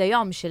יכולה להגיד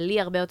היום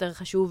שלי הרבה יותר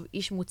חשוב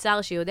איש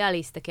מוצר שיודע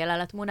להסתכל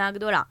על התמונה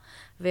הגדולה,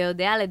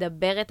 ויודע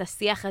לדבר את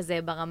השיח הזה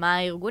ברמה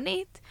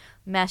הארגונית,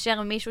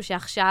 מאשר מישהו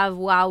שעכשיו,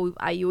 וואו,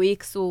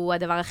 ה-UX הוא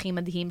הדבר הכי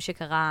מדהים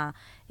שקרה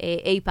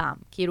אי פעם.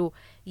 כאילו,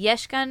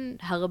 יש כאן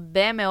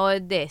הרבה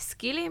מאוד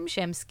סקילים,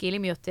 שהם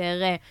סקילים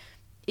יותר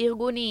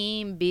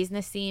ארגוניים,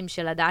 ביזנסיים,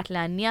 של לדעת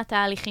להניע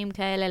תהליכים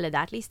כאלה,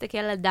 לדעת להסתכל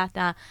על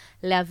דאטה,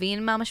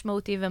 להבין מה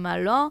משמעותי ומה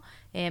לא,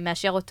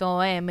 מאשר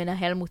אותו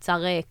מנהל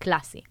מוצר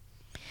קלאסי.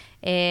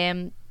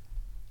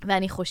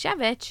 ואני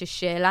חושבת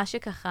ששאלה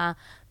שככה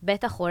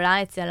בטח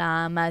עולה אצל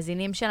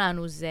המאזינים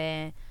שלנו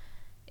זה,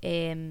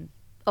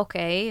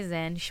 אוקיי,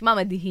 זה נשמע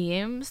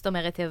מדהים, זאת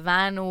אומרת,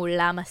 הבנו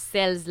למה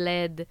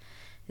סיילס-לד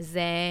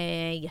זה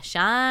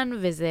ישן,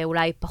 וזה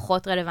אולי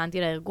פחות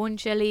רלוונטי לארגון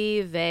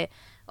שלי,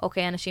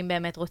 ואוקיי, אנשים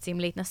באמת רוצים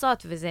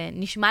להתנסות, וזה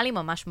נשמע לי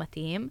ממש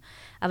מתאים,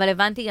 אבל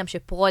הבנתי גם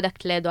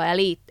שפרודקט-לד, או היה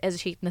לי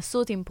איזושהי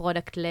התנסות עם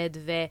פרודקט-לד,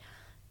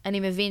 ואני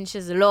מבין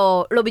שזה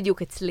לא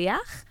בדיוק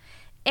הצליח.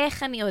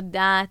 איך אני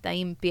יודעת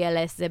האם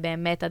PLS זה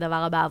באמת הדבר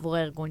הבא עבור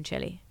הארגון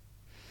שלי?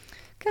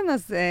 כן,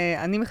 אז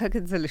אני מחלקת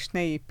את זה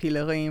לשני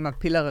פילרים.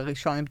 הפילר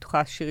הראשון, אני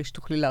בטוחה שירי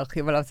שתוכלי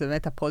להרחיב עליו, זה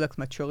באמת הפרודקט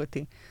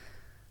maturity.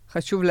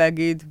 חשוב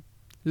להגיד,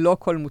 לא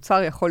כל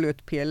מוצר יכול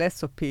להיות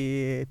PLS או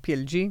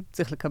PLG,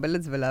 צריך לקבל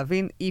את זה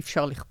ולהבין, אי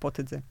אפשר לכפות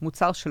את זה.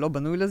 מוצר שלא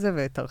בנוי לזה,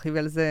 ותרחיבי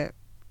על זה,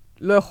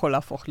 לא יכול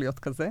להפוך להיות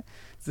כזה.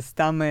 זה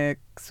סתם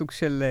סוג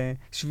של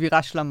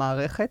שבירה של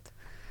המערכת.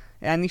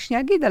 אני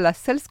שנייה אגיד על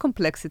ה-Sales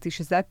Complexity,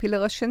 שזה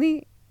הפילר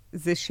השני,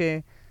 זה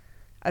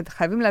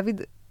שחייבים להבין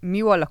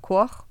מיהו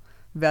הלקוח,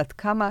 ועד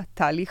כמה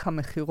תהליך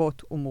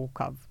המחירות הוא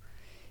מורכב.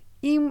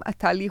 אם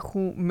התהליך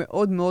הוא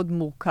מאוד מאוד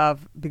מורכב,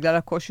 בגלל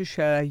הקושי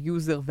של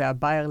היוזר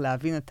והבייר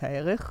להבין את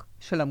הערך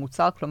של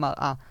המוצר, כלומר,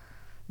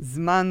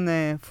 זמן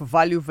for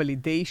value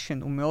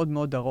validation הוא מאוד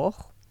מאוד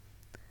ארוך,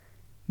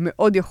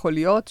 מאוד יכול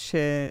להיות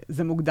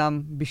שזה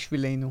מוקדם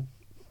בשבילנו.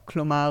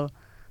 כלומר,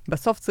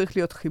 בסוף צריך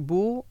להיות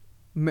חיבור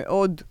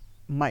מאוד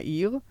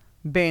מהיר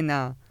בין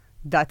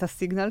הדאטה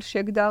סיגנל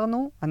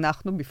שהגדרנו,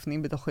 אנחנו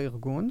בפנים בתוך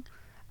הארגון,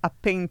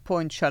 הפיין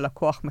פוינט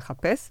שהלקוח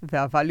מחפש,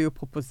 וה-value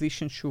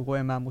proposition שהוא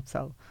רואה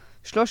מהמוצר.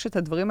 שלושת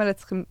הדברים האלה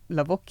צריכים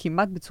לבוא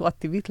כמעט בצורה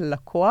טבעית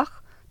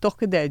ללקוח, תוך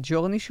כדי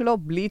הג'ורני שלו,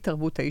 בלי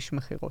התערבות האיש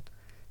מחירות.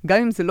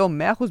 גם אם זה לא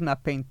 100%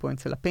 מהפיין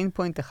פוינט, אלא פיין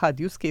פוינט אחד,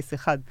 use case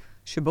אחד,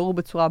 שברור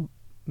בצורה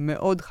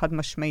מאוד חד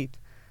משמעית,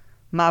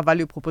 מה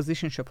ה-value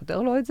proposition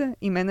שפותר לו את זה,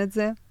 אם אין את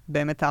זה,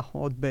 באמת אנחנו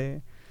עוד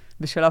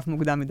בשלב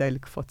מוקדם מדי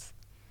לקפוץ.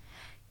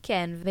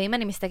 כן, ואם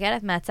אני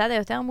מסתכלת מהצד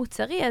היותר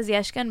מוצרי, אז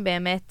יש כאן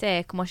באמת,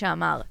 כמו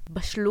שאמר,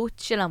 בשלות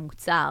של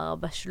המוצר,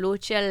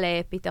 בשלות של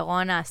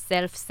פתרון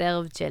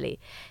ה-self-served שלי.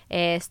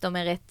 זאת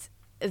אומרת,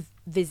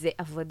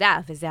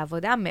 וזה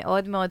עבודה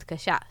מאוד מאוד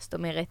קשה. זאת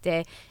אומרת,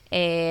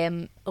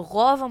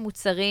 רוב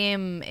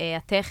המוצרים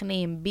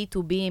הטכניים,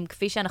 B2B,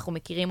 כפי שאנחנו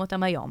מכירים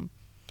אותם היום,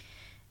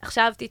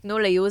 עכשיו תיתנו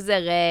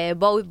ליוזר,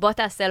 בוא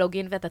תעשה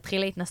לוגין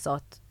ותתחיל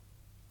להתנסות.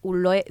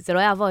 זה לא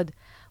יעבוד.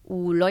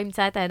 הוא לא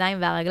ימצא את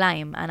הידיים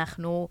והרגליים.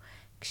 אנחנו,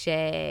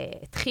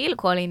 כשהתחיל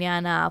כל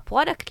עניין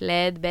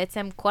הפרודקט-לד,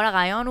 בעצם כל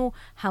הרעיון הוא,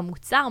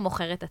 המוצר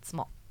מוכר את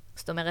עצמו.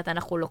 זאת אומרת,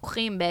 אנחנו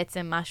לוקחים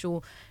בעצם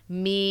משהו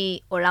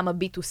מעולם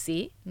ה-B2C,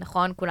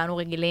 נכון? כולנו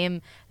רגילים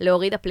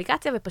להוריד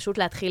אפליקציה ופשוט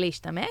להתחיל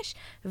להשתמש,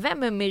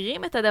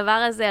 וממירים את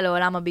הדבר הזה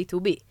לעולם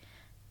ה-B2B.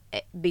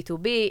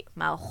 B2B,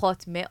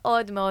 מערכות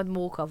מאוד מאוד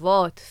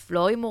מורכבות,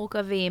 פלואים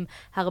מורכבים,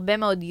 הרבה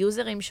יוזרים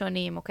יוזרים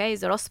שונים, אוקיי?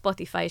 זה לא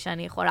ספוטיפיי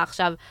שאני יכולה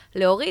עכשיו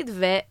להוריד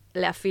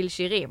ולהפעיל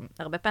שירים.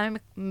 הרבה פעמים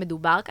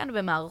מדובר כאן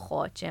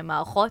במערכות שהן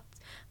מערכות,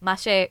 מה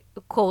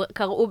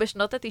שקראו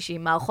בשנות ה-90,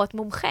 מערכות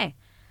מומחה.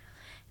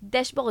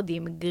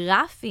 דשבורדים,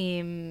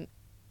 גרפים,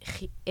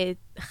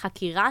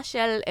 חקירה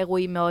של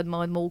אירועים מאוד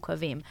מאוד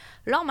מורכבים.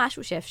 לא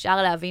משהו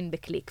שאפשר להבין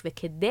בקליק,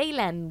 וכדי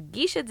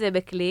להנגיש את זה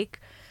בקליק,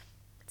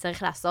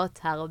 צריך לעשות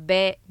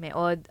הרבה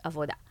מאוד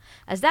עבודה.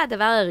 אז זה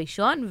הדבר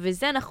הראשון,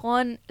 וזה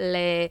נכון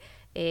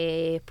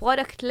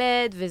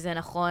לפרודקט-לד, וזה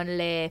נכון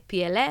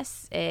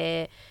ל-PLS,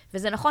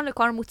 וזה נכון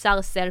לכל מוצר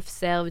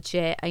self-served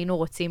שהיינו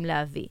רוצים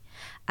להביא.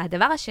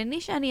 הדבר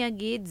השני שאני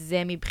אגיד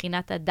זה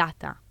מבחינת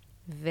הדאטה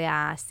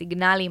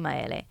והסיגנלים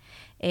האלה.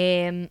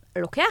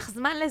 לוקח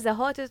זמן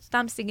לזהות את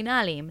אותם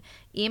סיגנלים.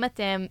 אם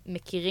אתם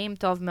מכירים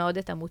טוב מאוד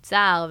את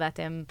המוצר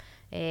ואתם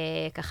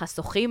ככה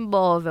שוחים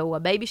בו והוא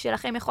הבייבי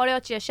שלכם, יכול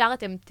להיות שישר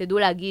אתם תדעו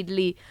להגיד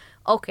לי,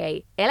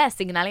 אוקיי, אלה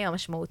הסיגנלים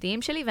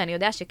המשמעותיים שלי, ואני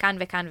יודע שכאן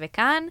וכאן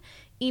וכאן,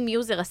 אם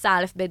יוזר עשה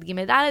א', ב', ג',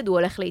 ד', הוא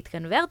הולך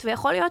להתקנברט,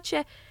 ויכול להיות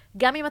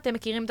שגם אם אתם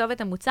מכירים טוב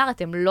את המוצר,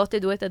 אתם לא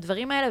תדעו את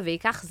הדברים האלה,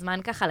 ויקח זמן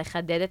ככה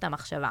לחדד את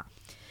המחשבה.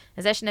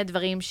 אז זה שני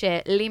דברים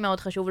שלי מאוד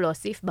חשוב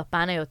להוסיף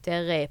בפן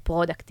היותר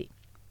פרודקטי.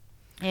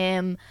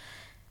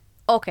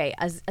 אוקיי,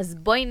 אז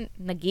בואי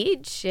נגיד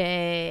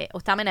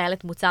שאותה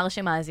מנהלת מוצר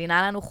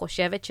שמאזינה לנו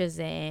חושבת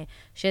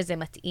שזה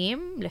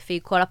מתאים, לפי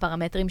כל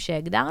הפרמטרים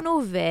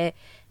שהגדרנו,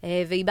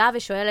 והיא באה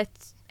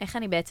ושואלת, איך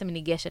אני בעצם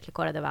ניגשת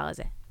לכל הדבר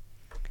הזה?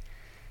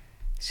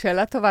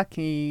 שאלה טובה,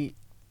 כי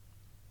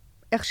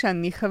איך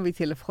שאני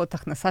חוויתי לפחות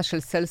הכנסה של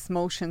Sales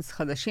Motions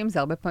חדשים, זה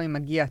הרבה פעמים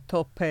מגיע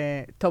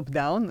top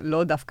down,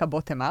 לא דווקא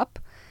bottom up,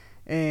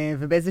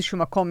 ובאיזשהו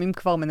מקום, אם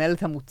כבר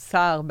מנהלת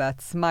המוצר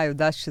בעצמה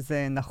יודעת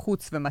שזה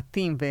נחוץ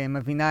ומתאים,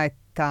 ומבינה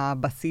את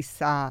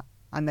הבסיס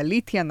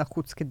האנליטי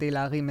הנחוץ כדי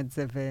להרים את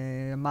זה,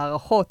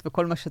 ומערכות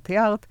וכל מה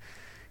שתיארת,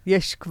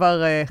 יש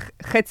כבר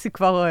חצי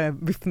כבר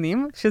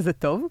בפנים, שזה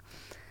טוב.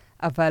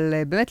 אבל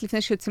באמת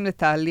לפני שיוצאים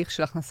לתהליך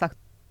של הכנסה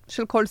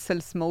של כל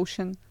Sales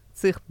Motion,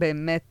 צריך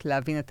באמת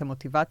להבין את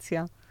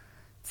המוטיבציה,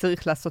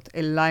 צריך לעשות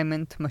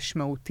alignment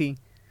משמעותי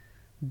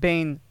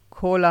בין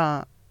כל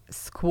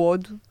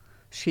הסקווד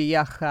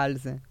שיהיה אחרי על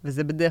זה.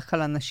 וזה בדרך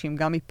כלל אנשים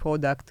גם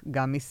מפרודקט,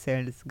 גם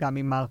מסיילס, גם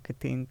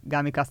ממרקטינג,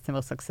 גם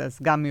מ-customer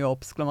success, גם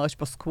מ-ops. כלומר, יש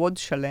פה סקווד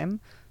שלם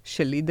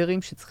של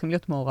לידרים שצריכים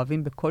להיות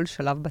מעורבים בכל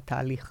שלב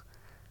בתהליך.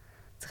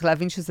 צריך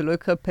להבין שזה לא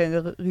יקרה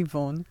פר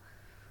רבעון.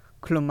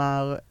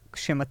 כלומר,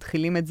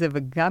 כשמתחילים את זה,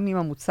 וגם אם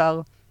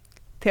המוצר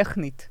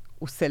טכנית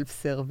הוא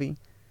סלף-סרבי,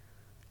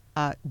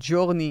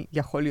 הג'ורני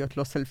יכול להיות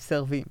לא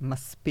סלף-סרבי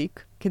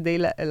מספיק, כדי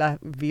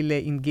להביא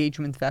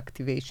ל-engagement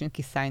ו-activation,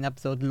 כי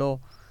sign-up זה עוד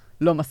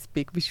לא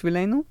מספיק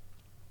בשבילנו.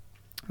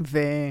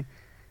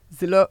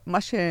 וזה לא,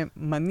 מה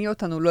שמניע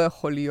אותנו לא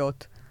יכול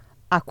להיות,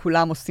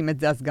 כולם עושים את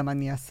זה, אז גם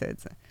אני אעשה את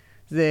זה.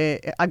 זה,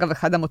 אגב,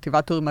 אחד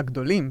המוטיבטורים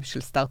הגדולים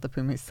של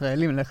סטארט-אפים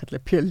ישראלים ללכת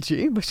ל-PLG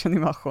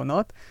בשנים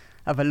האחרונות,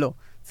 אבל לא.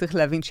 צריך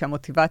להבין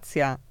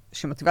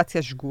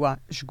שמוטיבציה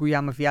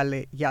שגויה מביאה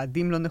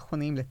ליעדים לא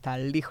נכונים,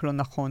 לתהליך לא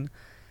נכון,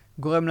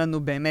 גורם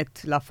לנו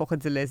באמת להפוך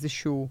את זה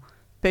לאיזשהו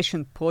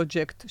passion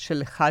project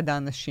של אחד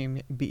האנשים.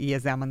 יהיה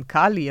זה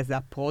המנכ"ל, יהיה זה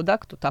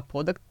הפרודקט, אותה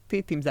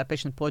פרודקטית, אם זה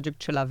ה-passion project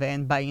שלה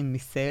ואין buy-in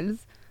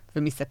מ-sales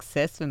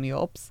ומ-success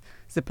ומ-ops,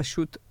 זה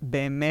פשוט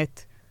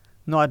באמת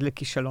נועד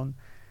לכישלון.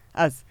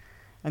 אז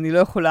אני לא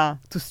יכולה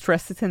to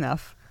stress it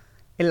enough,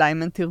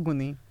 alignment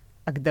ארגוני,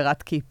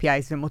 הגדרת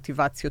KPIs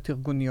ומוטיבציות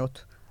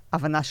ארגוניות,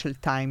 הבנה של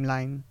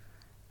טיימליין,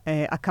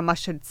 הקמה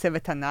של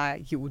צוות הנעה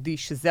ייעודי,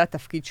 שזה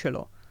התפקיד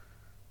שלו,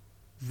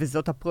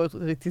 וזאת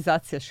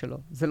הפריוריטיזציה שלו.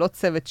 זה לא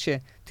צוות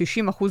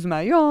ש-90%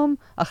 מהיום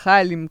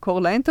אחראי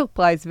למכור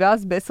לאנטרפרייז,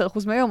 ואז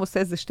ב-10% מהיום עושה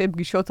איזה 2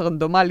 פגישות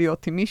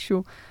רנדומליות עם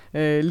מישהו,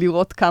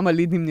 לראות כמה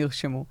לידים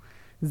נרשמו.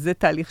 זה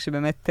תהליך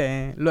שבאמת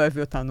לא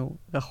הביא אותנו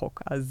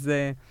רחוק. אז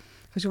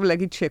חשוב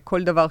להגיד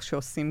שכל דבר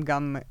שעושים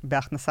גם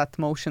בהכנסת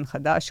מושן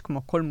חדש,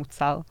 כמו כל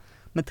מוצר,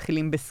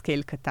 מתחילים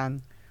בסקייל קטן.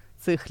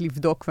 צריך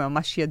לבדוק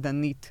וממש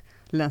ידנית,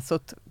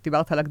 לנסות,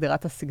 דיברת על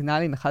הגדרת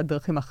הסיגנלים, אחד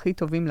הדרכים הכי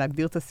טובים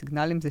להגדיר את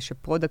הסיגנלים זה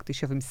שפרודקט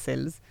יישב עם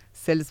סיילס,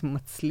 סיילס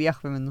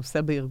מצליח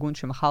ומנוסה בארגון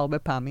שמחר הרבה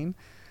פעמים,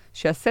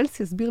 שהסיילס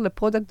יסביר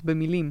לפרודקט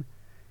במילים,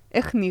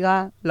 איך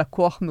נראה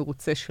לקוח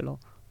מרוצה שלו,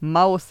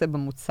 מה הוא עושה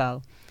במוצר,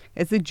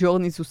 איזה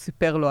ג'ורניז הוא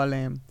סיפר לו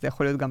עליהם, זה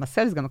יכול להיות גם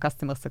הסיילס, גם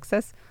ה-customer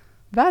success,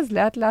 ואז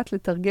לאט לאט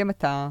לתרגם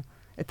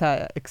את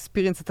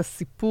ה-experience, את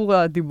הסיפור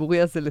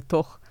הדיבורי הזה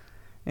לתוך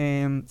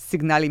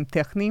סיגנלים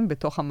טכניים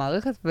בתוך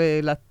המערכת,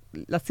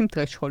 ולשים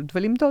threshold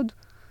ולמדוד.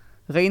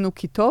 ראינו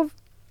כי טוב,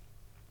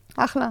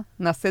 אחלה,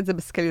 נעשה את זה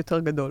בסקייל יותר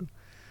גדול.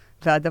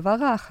 והדבר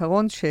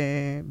האחרון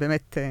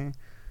שבאמת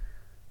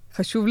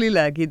חשוב לי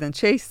להגיד,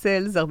 אנשי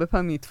סיילס הרבה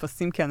פעמים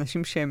נתפסים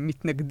כאנשים שהם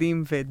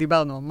מתנגדים,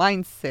 ודיברנו על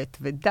מיינדסט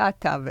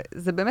ודאטה,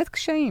 וזה באמת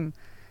קשיים.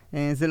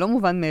 זה לא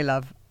מובן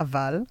מאליו,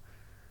 אבל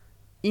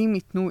אם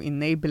ייתנו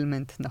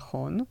enablement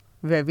נכון,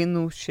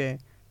 והבינו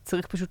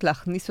שצריך פשוט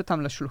להכניס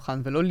אותם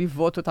לשולחן, ולא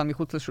לבוט אותם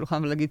מחוץ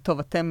לשולחן ולהגיד, טוב,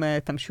 אתם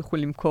תמשיכו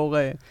למכור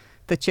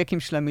את הצ'קים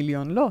של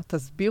המיליון. לא,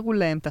 תסבירו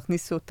להם,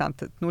 תכניסו אותם,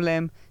 תתנו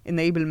להם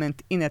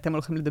enablement. הנה, אתם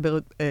הולכים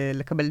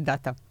לקבל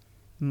דאטה.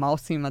 מה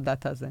עושים עם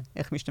הדאטה הזה?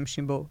 איך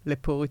משתמשים בו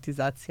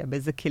לפריוריטיזציה?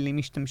 באיזה כלים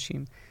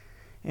משתמשים?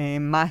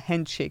 מה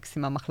ההנדשייקס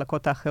עם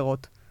המחלקות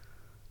האחרות?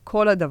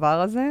 כל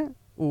הדבר הזה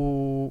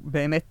הוא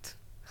באמת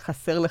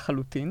חסר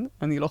לחלוטין.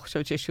 אני לא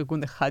חושבת שיש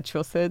ארגון אחד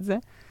שעושה את זה,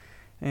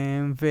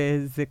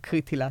 וזה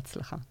קריטי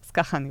להצלחה. אז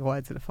ככה אני רואה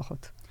את זה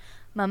לפחות.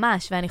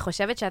 ממש, ואני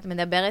חושבת שאת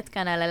מדברת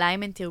כאן על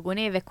אליימנט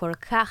ארגוני, וכל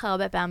כך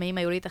הרבה פעמים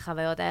היו לי את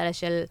החוויות האלה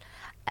של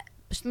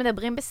פשוט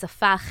מדברים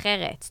בשפה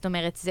אחרת. זאת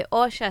אומרת, זה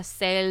או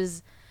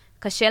שהסיילס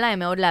קשה להם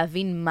מאוד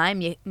להבין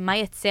מה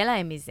יצא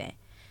להם מזה.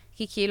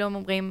 כי כאילו הם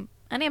אומרים,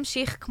 אני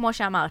אמשיך, כמו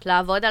שאמרת,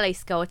 לעבוד על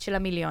העסקאות של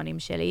המיליונים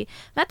שלי,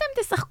 ואתם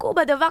תשחקו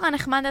בדבר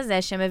הנחמד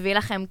הזה שמביא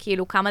לכם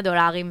כאילו כמה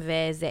דולרים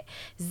וזה.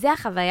 זה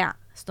החוויה.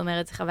 זאת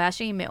אומרת, זו חוויה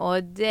שהיא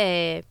מאוד,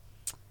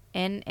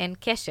 אין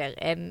קשר,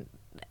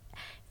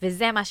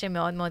 וזה מה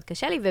שמאוד מאוד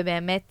קשה לי,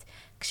 ובאמת,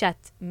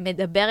 כשאת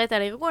מדברת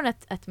על ארגון,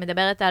 את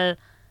מדברת על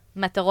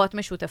מטרות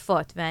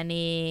משותפות,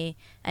 ואני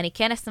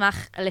כן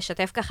אשמח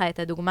לשתף ככה את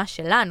הדוגמה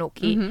שלנו,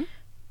 כי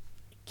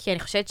כי אני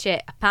חושבת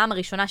שהפעם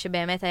הראשונה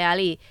שבאמת היה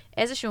לי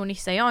איזשהו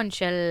ניסיון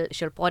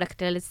של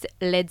פרודקט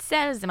לד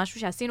סל, זה משהו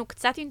שעשינו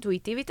קצת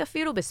אינטואיטיבית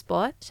אפילו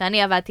בספוט,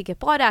 שאני עבדתי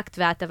כפרודקט,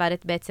 ואת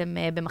עבדת בעצם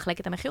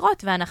במחלקת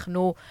המחירות,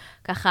 ואנחנו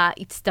ככה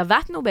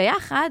הצטוותנו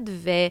ביחד,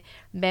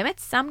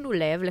 ובאמת שמנו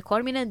לב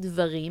לכל מיני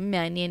דברים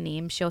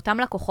מעניינים שאותם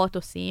לקוחות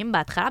עושים,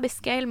 בהתחלה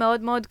בסקייל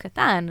מאוד מאוד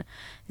קטן.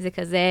 זה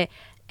כזה,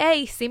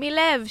 שימי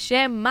לב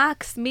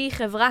שמקס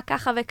מחברה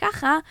ככה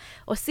וככה,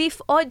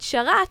 הוסיף עוד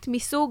שרת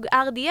מסוג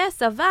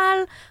RDS, אבל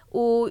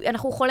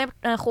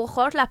אנחנו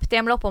יכולות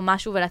להפתם לו פה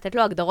משהו ולתת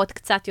לו הגדרות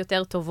קצת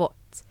יותר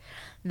טובות.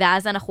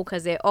 ואז אנחנו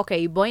כזה,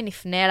 אוקיי, בואי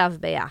נפנה אליו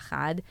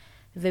ביחד,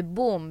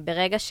 ובום,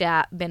 ברגע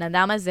שהבן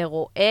אדם הזה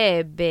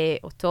רואה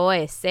באותו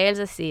סיילס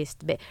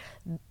אסיסט,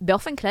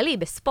 באופן כללי,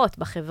 בספוט,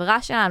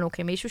 בחברה שלנו,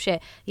 כמישהו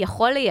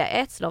שיכול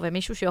לייעץ לו,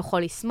 ומישהו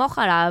שיכול לסמוך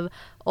עליו,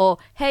 או,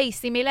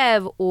 שימי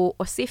לב, הוא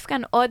הוסיף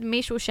כאן עוד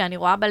מישהו שאני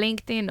רואה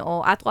בלינקדאין,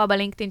 או את רואה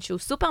בלינקדאין, שהוא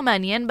סופר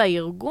מעניין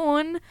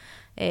בארגון,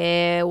 הוא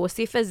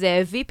הוסיף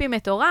איזה VP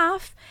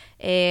מטורף,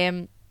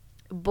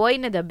 בואי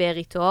נדבר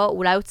איתו,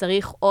 אולי הוא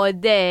צריך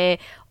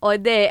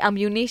עוד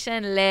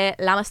אמונישן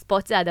ללמה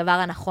ספוט זה הדבר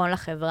הנכון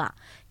לחברה.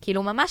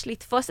 כאילו ממש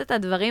לתפוס את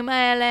הדברים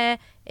האלה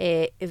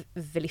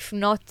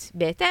ולפנות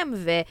בהתאם,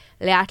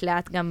 ולאט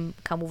לאט גם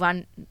כמובן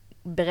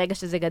ברגע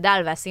שזה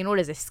גדל ועשינו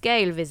לזה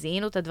סקייל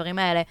וזיהינו את הדברים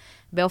האלה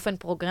באופן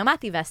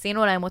פרוגרמטי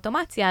ועשינו להם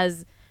אוטומציה,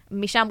 אז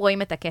משם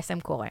רואים את הקסם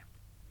קורה.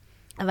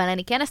 אבל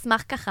אני כן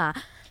אשמח ככה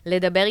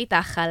לדבר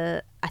איתך על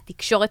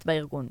התקשורת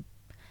בארגון.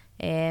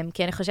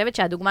 כי אני חושבת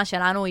שהדוגמה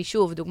שלנו היא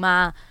שוב,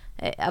 דוגמה,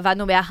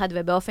 עבדנו ביחד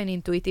ובאופן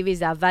אינטואיטיבי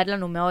זה עבד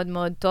לנו מאוד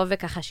מאוד טוב,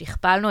 וככה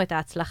שכפלנו את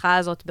ההצלחה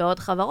הזאת בעוד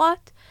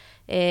חברות,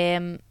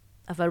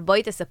 אבל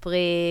בואי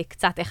תספרי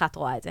קצת איך את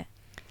רואה את זה.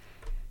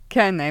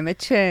 כן,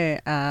 האמת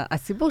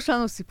שהסיפור שלנו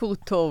הוא סיפור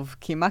טוב,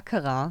 כי מה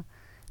קרה?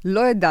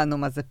 לא ידענו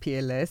מה זה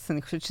PLS,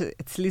 אני חושבת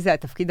שאצלי זה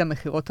התפקיד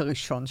המחירות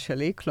הראשון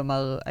שלי,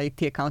 כלומר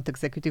הייתי אקאונט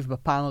אקזקיוטיב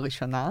בפעם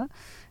הראשונה,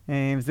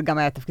 זה גם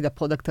היה תפקיד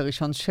הפרודקט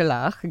הראשון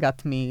שלך,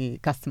 הגעת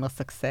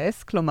מ-Customer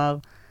Success, כלומר,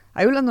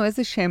 היו לנו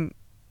איזשהם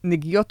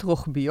נגיעות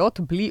רוחביות,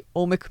 בלי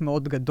עומק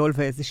מאוד גדול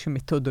ואיזושהי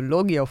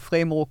מתודולוגיה או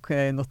פריימורק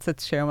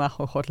נוצץ שהיום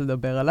אנחנו יכולות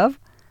לדבר עליו,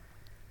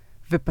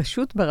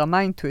 ופשוט ברמה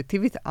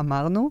האינטואיטיבית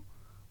אמרנו,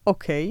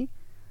 אוקיי,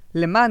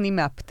 למה אני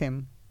מאפתם?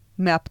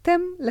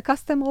 מאפתם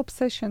ל-Customer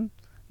Obsession.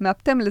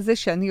 מאפתם לזה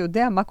שאני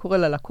יודע מה קורה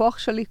ללקוח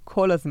שלי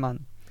כל הזמן.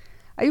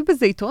 היו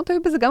בזה יתרונות,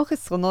 היו בזה גם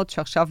חסרונות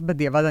שעכשיו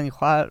בדיעבד אני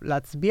יכולה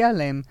להצביע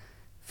עליהם,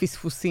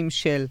 פספוסים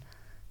של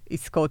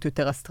עסקאות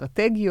יותר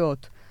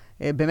אסטרטגיות,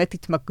 באמת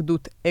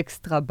התמקדות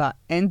אקסטרה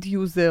ב-end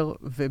user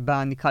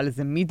ובנקרא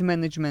לזה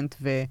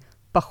mid-management,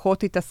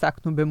 ופחות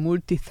התעסקנו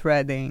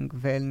במולטי-threading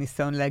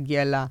ולניסיון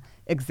להגיע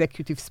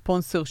ל-executive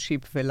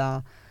sponsorship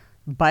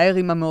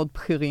ולביירים המאוד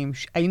בכירים.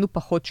 היינו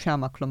פחות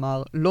שמה,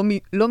 כלומר,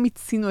 לא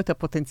מיצינו את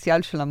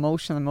הפוטנציאל של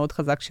המושן המאוד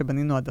חזק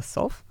שבנינו עד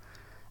הסוף,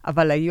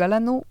 אבל היו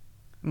לנו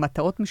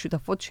מטרות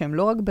משותפות שהן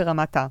לא רק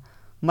ברמת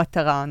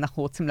המטרה,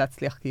 אנחנו רוצים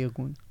להצליח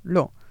כארגון.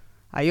 לא.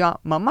 היו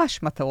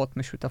ממש מטרות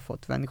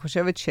משותפות, ואני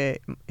חושבת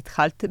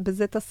שהתחלת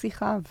בזה את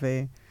השיחה,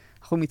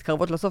 ואנחנו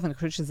מתקרבות לסוף, אני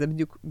חושבת שזה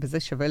בדיוק, בזה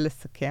שווה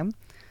לסכם,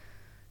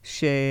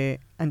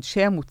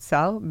 שאנשי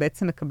המוצר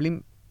בעצם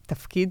מקבלים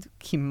תפקיד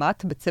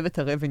כמעט בצוות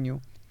הרבניו.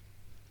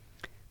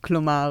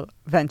 כלומר,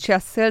 ואנשי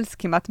הסיילס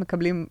כמעט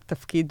מקבלים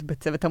תפקיד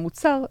בצוות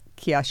המוצר,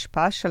 כי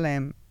ההשפעה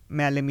שלהם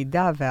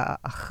מהלמידה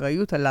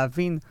והאחריות על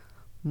להבין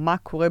מה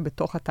קורה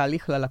בתוך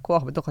התהליך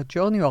ללקוח, בתוך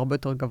הג'ורני, הוא הרבה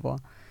יותר גבוה.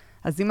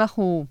 אז אם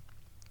אנחנו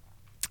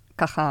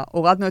ככה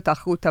הורדנו את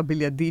האחריות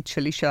הבלעדית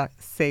של איש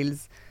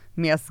הסיילס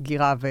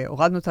מהסגירה,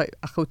 והורדנו את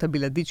האחריות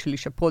הבלעדית של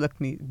איש הפרודקט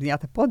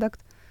מבניית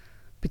הפרודקט,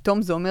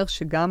 פתאום זה אומר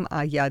שגם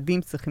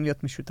היעדים צריכים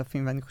להיות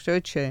משותפים, ואני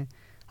חושבת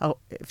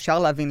שאפשר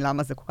להבין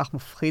למה זה כל כך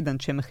מפחיד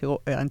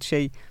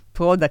אנשי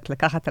פרודקט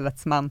לקחת על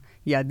עצמם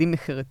יעדים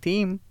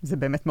מחירתיים, זה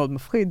באמת מאוד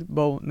מפחיד,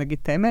 בואו נגיד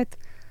את האמת,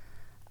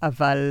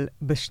 אבל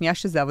בשנייה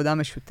שזה עבודה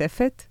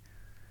משותפת,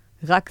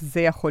 רק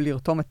זה יכול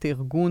לרתום את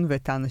הארגון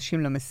ואת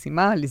האנשים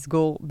למשימה,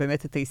 לסגור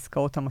באמת את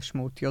העסקאות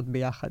המשמעותיות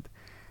ביחד.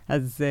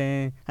 אז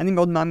אני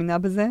מאוד מאמינה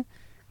בזה.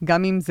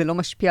 גם אם זה לא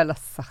משפיע על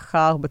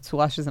השכר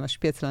בצורה שזה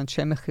משפיע אצל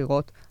אנשי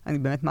מחירות, אני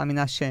באמת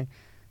מאמינה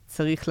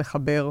שצריך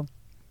לחבר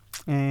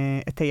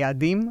את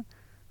היעדים,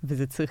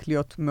 וזה צריך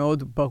להיות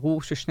מאוד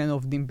ברור ששנינו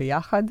עובדים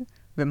ביחד,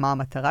 ומה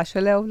המטרה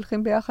שלה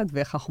הולכים ביחד,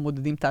 ואיך אנחנו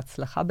מודדים את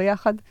ההצלחה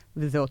ביחד,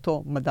 וזה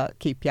אותו מדע,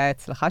 KPI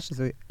הצלחה,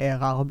 שזה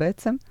ARR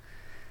בעצם,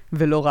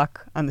 ולא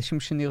רק אנשים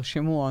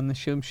שנרשמו, או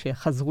אנשים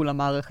שחזרו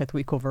למערכת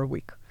week over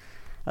week.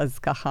 אז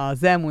ככה,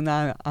 זה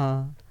האמונה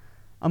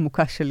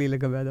העמוקה שלי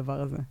לגבי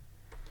הדבר הזה.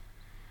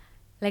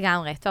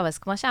 לגמרי. טוב, אז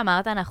כמו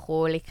שאמרת,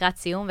 אנחנו לקראת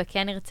סיום,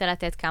 וכן נרצה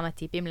לתת כמה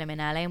טיפים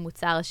למנהלי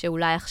מוצר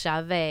שאולי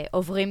עכשיו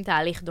עוברים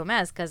תהליך דומה,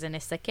 אז כזה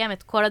נסכם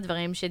את כל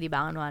הדברים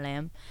שדיברנו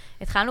עליהם.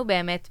 התחלנו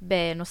באמת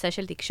בנושא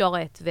של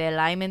תקשורת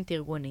ואליימנט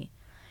ארגוני.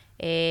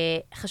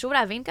 חשוב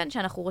להבין כאן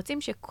שאנחנו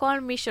רוצים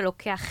שכל מי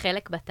שלוקח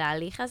חלק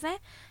בתהליך הזה,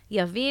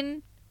 יבין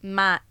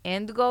מה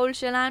ה-end goal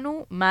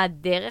שלנו, מה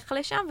הדרך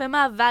לשם,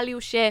 ומה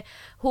ה-value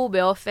שהוא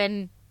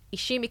באופן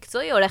אישי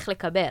מקצועי הולך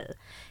לקבל.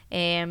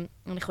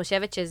 אני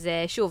חושבת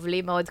שזה, שוב,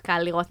 לי מאוד קל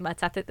לראות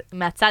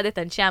מהצד את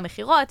אנשי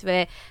המחירות,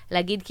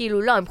 ולהגיד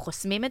כאילו, לא, הם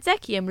חוסמים את זה,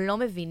 כי הם לא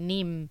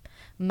מבינים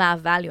מה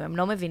הvalue, הם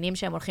לא מבינים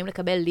שהם הולכים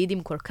לקבל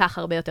לידים כל כך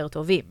הרבה יותר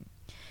טובים.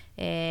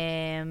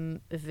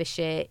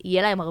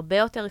 ושיהיה להם הרבה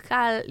יותר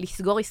קל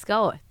לסגור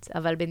עסקאות,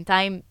 אבל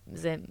בינתיים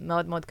זה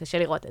מאוד מאוד קשה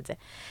לראות את זה.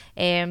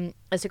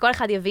 אז שכל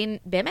אחד יבין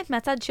באמת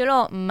מהצד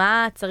שלו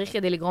מה צריך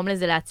כדי לגרום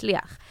לזה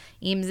להצליח.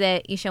 אם זה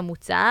איש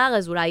המוצר,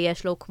 אז אולי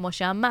יש לו, כמו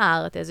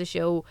שאמרת,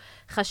 איזשהו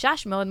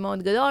חשש מאוד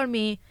מאוד גדול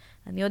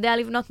אני יודע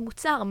לבנות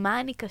מוצר, מה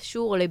אני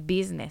קשור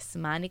לביזנס,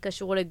 מה אני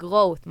קשור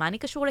לגרוות, מה אני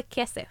קשור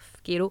לכסף.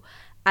 כאילו,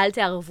 אל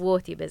תערבו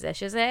אותי בזה,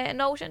 שזה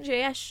נושן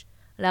שיש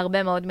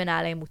להרבה מאוד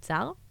מנהלי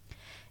מוצר.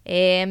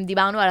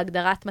 דיברנו על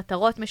הגדרת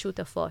מטרות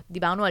משותפות,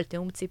 דיברנו על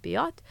תאום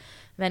ציפיות,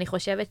 ואני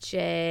חושבת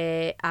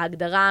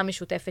שההגדרה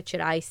המשותפת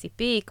של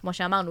ה-ICP, כמו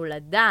שאמרנו,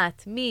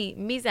 לדעת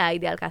מי זה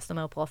ה-Ideal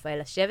Customer Profile,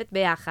 לשבת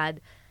ביחד,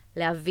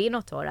 להבין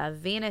אותו,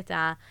 להבין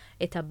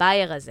את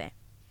הבייר הזה.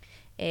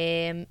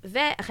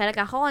 והחלק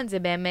האחרון זה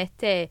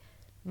באמת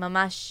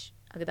ממש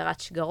הגדרת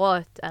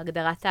שגרות,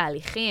 הגדרת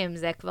תהליכים,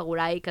 זה כבר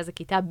אולי כזה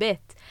כיתה ב'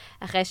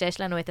 אחרי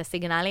שיש לנו את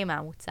הסיגנלים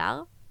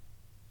מהמוצר.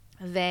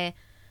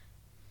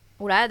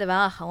 אולי הדבר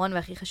האחרון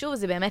והכי חשוב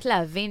זה באמת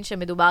להבין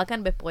שמדובר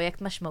כאן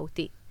בפרויקט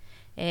משמעותי.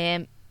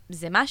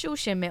 זה משהו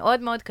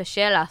שמאוד מאוד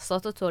קשה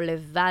לעשות אותו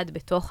לבד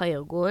בתוך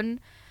הארגון.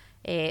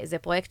 זה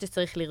פרויקט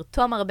שצריך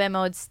לרתום הרבה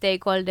מאוד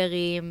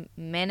סטייק-הולדרים,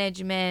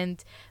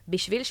 מנג'מנט,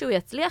 בשביל שהוא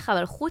יצליח,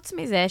 אבל חוץ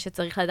מזה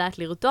שצריך לדעת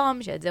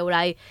לרתום, שאת זה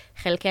אולי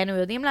חלקנו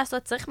יודעים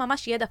לעשות, צריך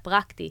ממש ידע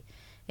פרקטי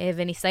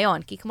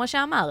וניסיון. כי כמו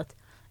שאמרת,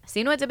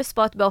 עשינו את זה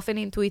בספוט באופן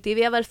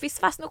אינטואיטיבי, אבל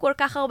פספסנו כל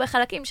כך הרבה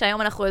חלקים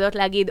שהיום אנחנו יודעות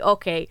להגיד,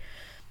 אוקיי,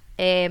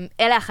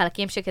 אלה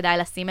החלקים שכדאי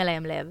לשים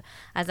אליהם לב.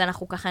 אז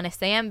אנחנו ככה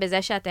נסיים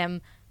בזה שאתם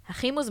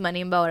הכי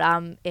מוזמנים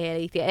בעולם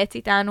להתייעץ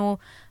איתנו,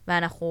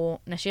 ואנחנו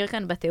נשאיר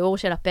כאן בתיאור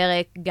של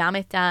הפרק גם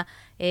את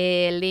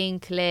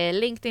הלינק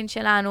ללינקדאין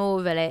שלנו,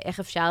 ולאיך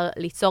אפשר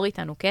ליצור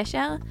איתנו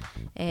קשר.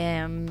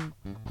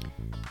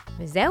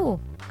 וזהו,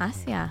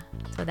 אסיה,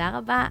 תודה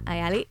רבה,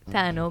 היה לי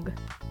תענוג.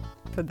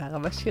 תודה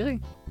רבה, שירי.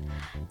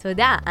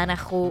 תודה.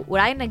 אנחנו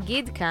אולי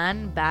נגיד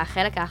כאן,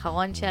 בחלק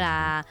האחרון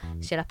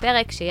של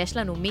הפרק, שיש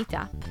לנו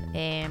מיטאפ,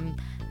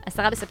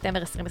 10 בספטמבר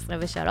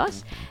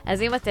 2023.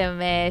 אז אם אתם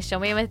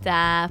שומעים את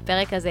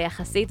הפרק הזה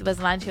יחסית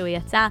בזמן שהוא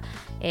יצא,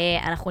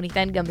 אנחנו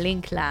ניתן גם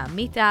לינק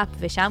למיטאפ,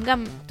 ושם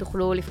גם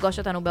תוכלו לפגוש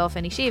אותנו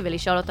באופן אישי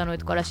ולשאול אותנו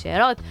את כל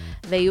השאלות,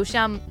 ויהיו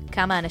שם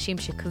כמה אנשים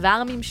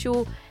שכבר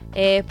מימשו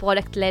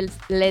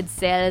product-led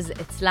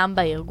sales אצלם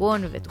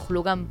בארגון,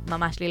 ותוכלו גם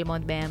ממש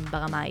ללמוד בהם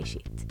ברמה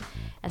האישית.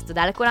 אז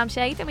תודה לכולם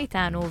שהייתם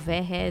איתנו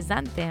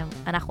והאזנתם.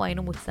 אנחנו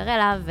היינו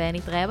מוצרלה,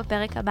 ונתראה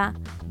בפרק הבא.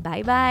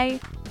 ביי ביי.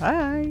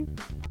 ביי.